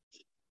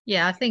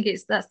 Yeah, I think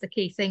that's the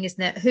key thing,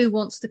 isn't it? Who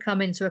wants to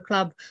come into a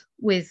club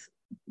with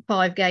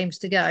 5 games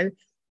to go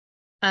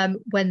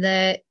when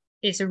there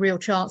is a real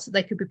chance that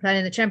they could be playing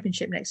in the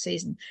championship next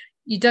season?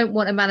 You don't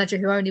want a manager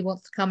who only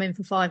wants to come in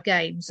for 5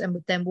 games and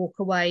would then walk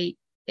away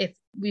if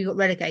we got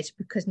relegated,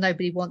 because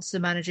nobody wants a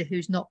manager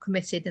who's not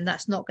committed, and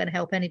that's not going to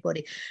help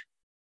anybody.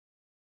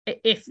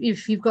 If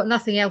you've got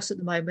nothing else at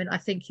the moment, I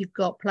think you've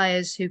got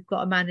players who've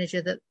got a manager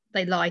that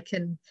they like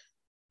and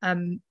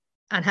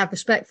have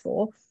respect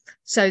for.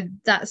 So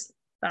that's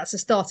a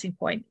starting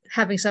point.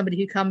 Having somebody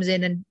who comes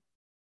in and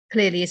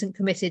clearly isn't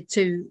committed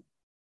to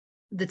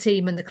the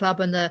team and the club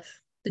and the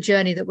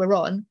journey that we're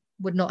on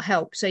would not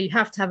help. So you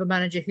have to have a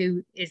manager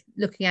who is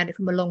looking at it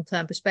from a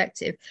long-term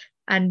perspective,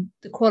 and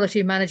the quality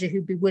of manager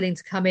who'd be willing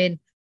to come in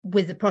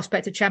with the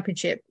prospect of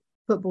championship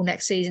football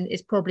next season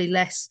is probably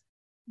less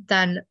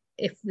than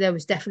if there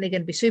was definitely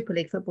going to be Super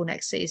League football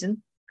next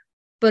season.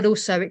 But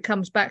also it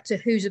comes back to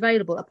who's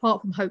available,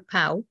 apart from Hope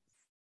Powell,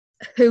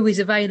 who is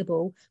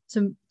available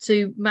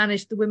to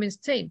manage the women's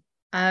team.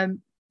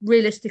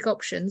 Realistic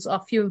options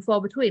are few and far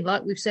between.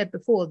 Like we've said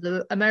before,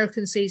 the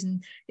American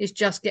season is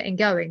just getting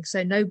going,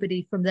 so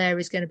nobody from there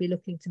is going to be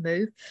looking to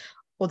move,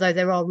 although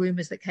there are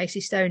rumours that Casey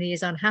Stoney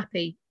is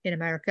unhappy in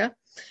America.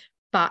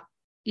 But,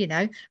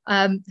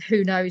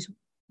 who knows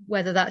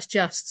whether that's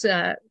just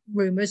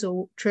rumours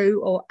or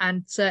true,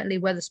 and certainly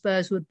whether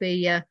Spurs would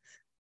be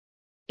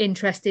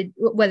interested,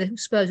 whether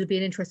Spurs would be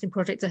an interesting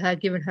project to her,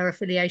 given her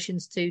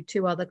affiliations to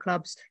 2 other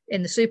clubs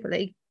in the Super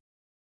League.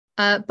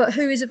 But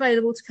who is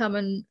available to come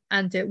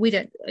and do it? We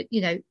don't,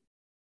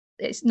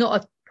 it's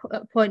not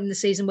a point in the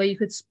season where you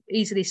could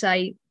easily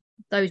say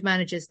those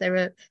managers.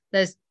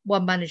 There's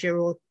one manager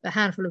or a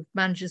handful of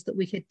managers that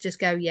we could just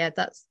go, yeah,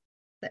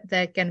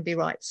 they're going to be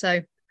right.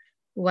 So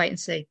we'll wait and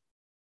see.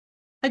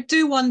 I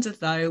do wonder,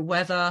 though,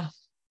 whether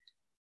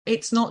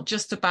it's not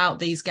just about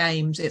these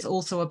games, it's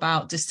also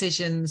about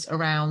decisions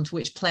around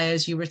which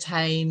players you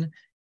retain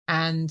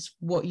and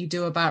what you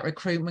do about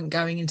recruitment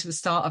going into the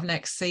start of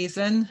next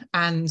season.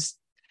 And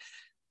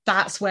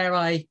that's where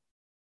I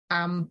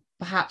am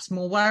perhaps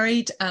more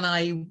worried.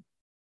 And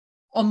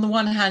on the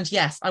one hand,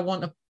 yes, I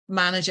want a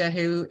manager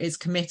who is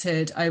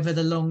committed over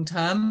the long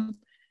term.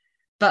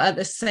 But at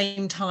the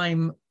same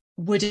time,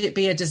 would it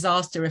be a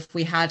disaster if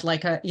we had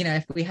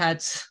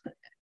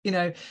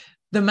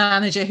the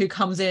manager who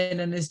comes in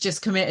and is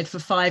just committed for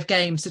 5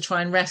 games to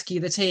try and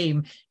rescue the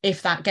team,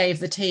 if that gave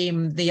the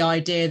team the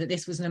idea that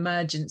this was an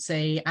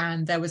emergency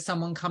and there was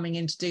someone coming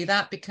in to do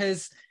that?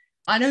 Because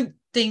I don't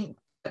think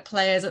that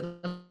players at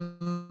the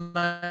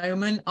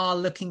moment are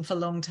looking for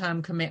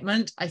long-term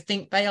commitment. I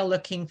think they are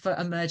looking for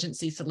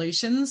emergency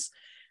solutions.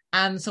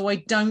 And so I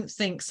don't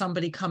think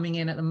somebody coming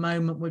in at the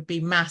moment would be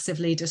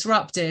massively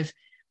disruptive.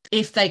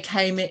 if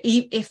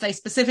they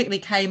specifically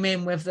came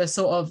in with the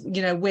sort of,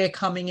 we're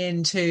coming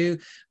in to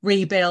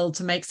rebuild,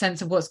 to make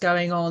sense of what's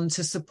going on,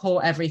 to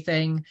support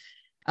everything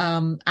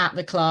at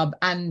the club,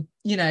 and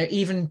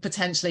even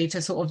potentially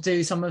to sort of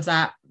do some of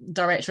that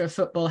director of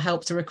football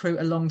help to recruit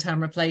a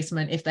long-term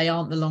replacement if they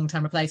aren't the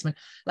long-term replacement.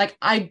 Like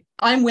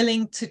I'm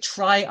willing to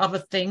try other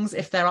things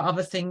if there are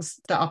other things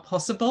that are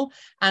possible,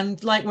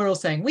 and like we're all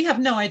saying, we have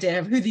no idea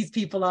of who these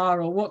people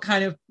are or what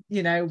kind of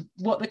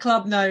what the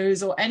club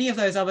knows or any of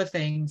those other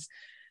things.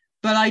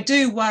 But I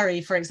do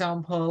worry, for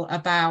example,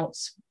 about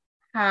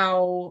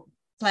how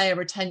player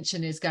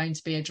retention is going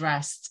to be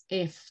addressed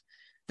if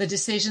the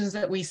decisions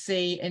that we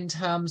see in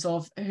terms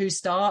of who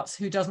starts,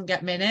 who doesn't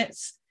get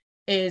minutes,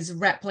 is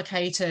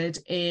replicated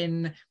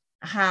in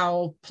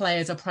how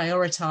players are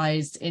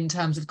prioritized in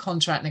terms of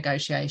contract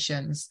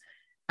negotiations.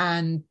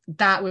 And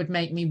that would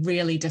make me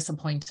really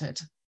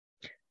disappointed.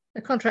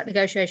 The contract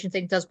negotiation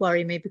thing does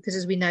worry me because,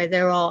 as we know,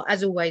 there are,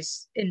 as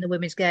always in the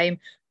women's game,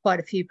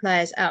 quite a few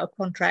players out of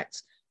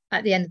contract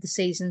at the end of the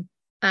season.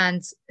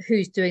 And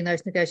who's doing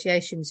those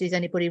negotiations? Is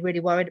anybody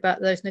really worried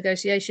about those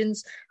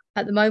negotiations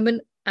at the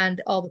moment?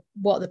 And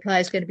what are the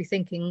players going to be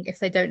thinking if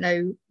they don't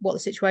know what the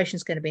situation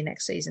is going to be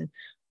next season?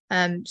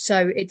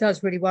 So it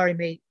does really worry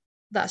me,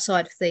 that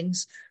side of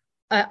things.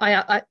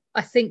 I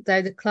think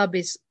though the club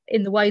is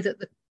in the way that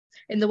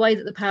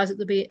the powers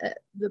that be at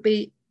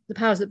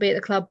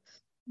the club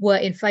were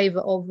in favour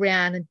of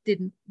Rianne and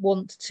didn't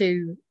want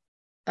to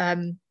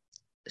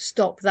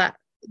stop that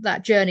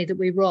journey that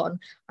we were on.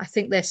 I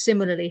think they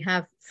similarly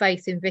have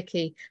faith in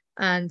Vicky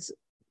and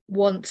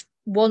want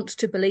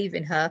to believe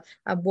in her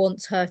and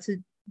want her to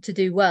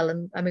do well.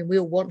 And I mean, we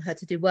all want her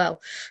to do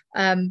well.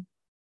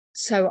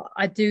 So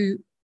I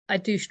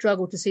do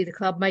struggle to see the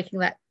club making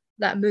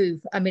that move.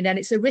 I mean, and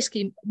it's a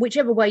risky,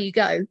 whichever way you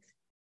go,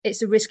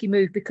 it's a risky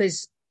move,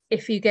 because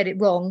if you get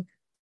it wrong,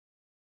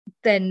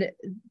 then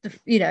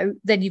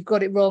you've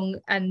got it wrong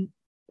and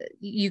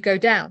you go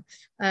down.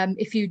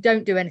 If you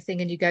don't do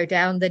anything and you go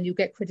down, then you'll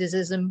get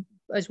criticism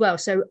as well.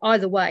 So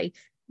either way,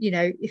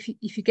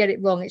 if you get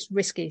it wrong, it's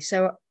risky.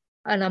 So,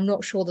 and I'm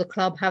not sure the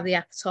club have the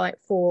appetite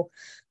for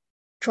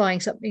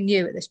trying something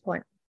new at this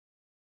point.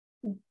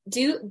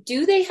 Do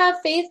they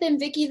have faith in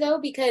Vicky though?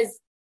 Because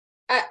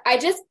I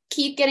just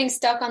keep getting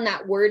stuck on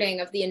that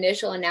wording of the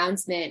initial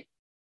announcement,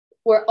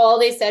 where all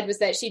they said was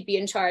that she'd be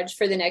in charge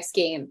for the next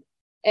game.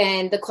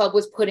 And the club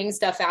was putting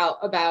stuff out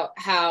about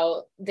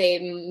how they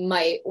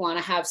might want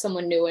to have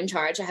someone new in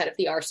charge ahead of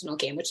the Arsenal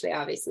game, which they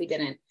obviously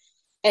didn't.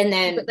 And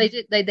then, but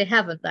they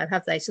haven't though,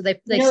 have they? So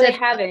they no, said they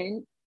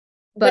haven't.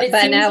 But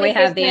now we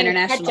have the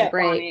international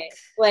break.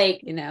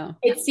 Like,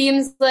 it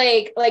seems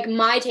like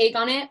my take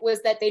on it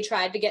was that they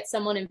tried to get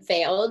someone and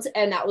failed.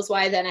 And that was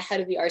why then ahead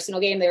of the Arsenal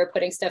game, they were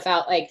putting stuff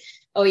out like,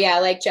 oh yeah,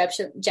 like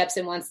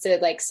Jepsen wants to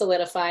like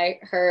solidify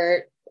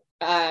her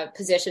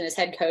position as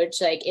head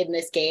coach, like in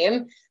this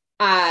game.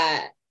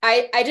 I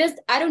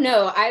don't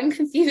know. I'm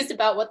confused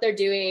about what they're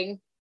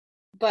doing,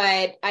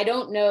 but I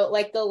don't know,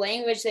 like the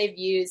language they've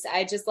used.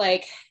 I just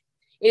like,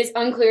 it is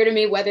unclear to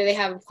me whether they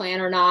have a plan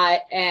or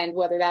not, and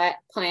whether that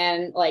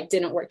plan like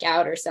didn't work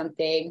out or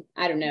something.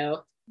 I don't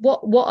know.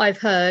 What I've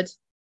heard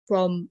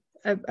from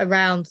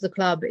around the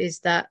club is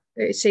that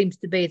it seems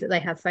to be that they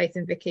have faith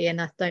in Vicky,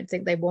 and I don't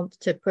think they want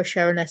to push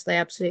her unless they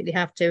absolutely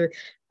have to.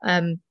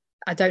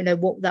 I don't know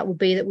what that would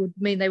be that would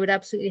mean they would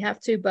absolutely have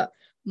to, but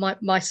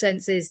my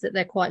sense is that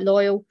they're quite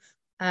loyal,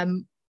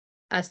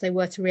 as they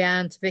were to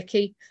Rianne, to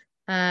Vicky,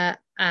 and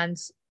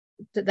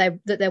that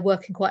they're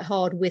working quite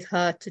hard with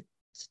her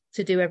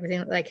to do everything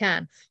that they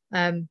can.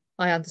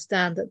 I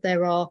understand that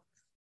there are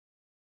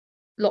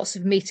lots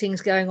of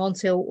meetings going on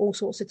till all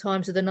sorts of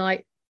times of the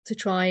night to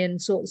try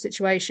and sort the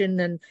situation,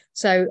 and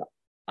so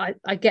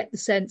I get the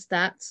sense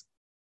that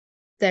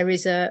there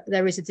is a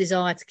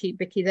desire to keep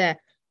Vicky there.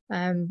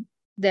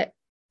 That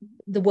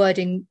the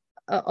wording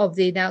of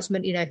the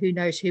announcement, who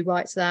knows who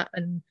writes that,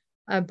 and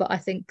but I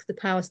think the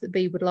powers that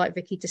be would like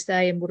Vicky to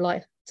stay and would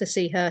like to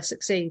see her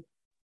succeed.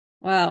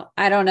 Well,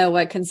 I don't know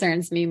what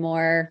concerns me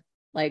more,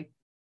 like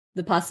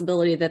the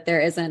possibility that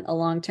there isn't a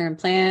long-term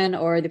plan,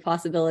 or the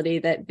possibility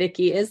that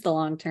Vicky is the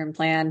long-term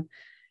plan.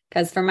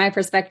 Because from my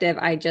perspective,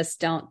 I just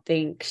don't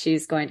think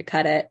she's going to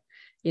cut it.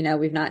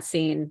 We've not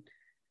seen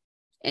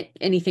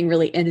anything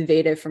really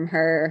innovative from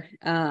her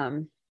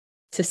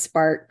to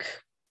spark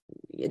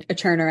a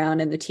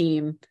turnaround in the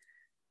team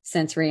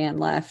since Rianne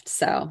left.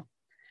 So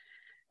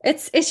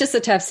it's just a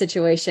tough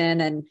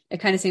situation. And it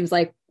kind of seems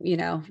like,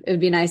 it would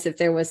be nice if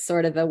there was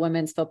sort of a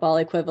women's football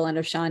equivalent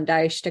of Sean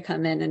Dyche to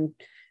come in and,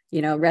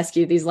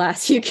 rescue these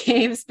last few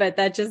games, but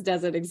that just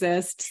doesn't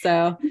exist.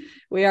 So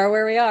we are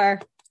where we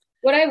are.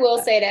 What I will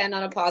say, to end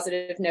on a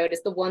positive note,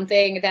 is the one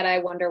thing that I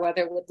wonder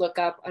whether would look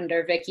up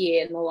under Vicky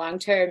in the long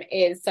term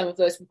is some of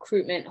those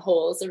recruitment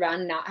holes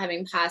around not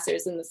having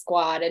passers in the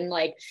squad and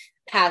like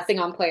passing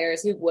on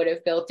players who would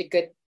have built a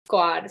good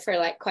squad for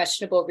like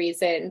questionable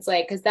reasons.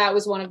 Like, because that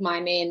was one of my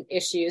main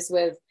issues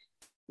with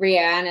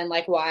Rianne and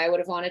like why I would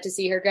have wanted to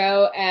see her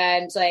go.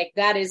 And like,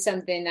 that is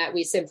something that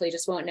we simply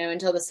just won't know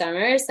until the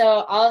summer.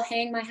 So I'll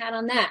hang my hat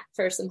on that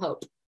for some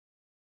hope.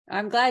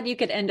 I'm glad you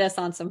could end us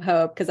on some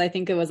hope, because I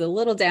think it was a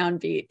little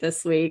downbeat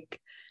this week.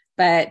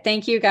 But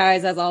thank you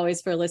guys, as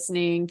always, for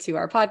listening to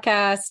our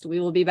podcast. We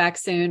will be back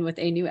soon with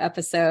a new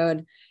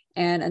episode.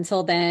 And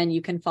until then,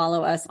 you can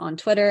follow us on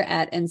Twitter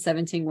at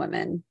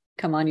N17Women.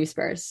 Come on, you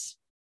Spurs.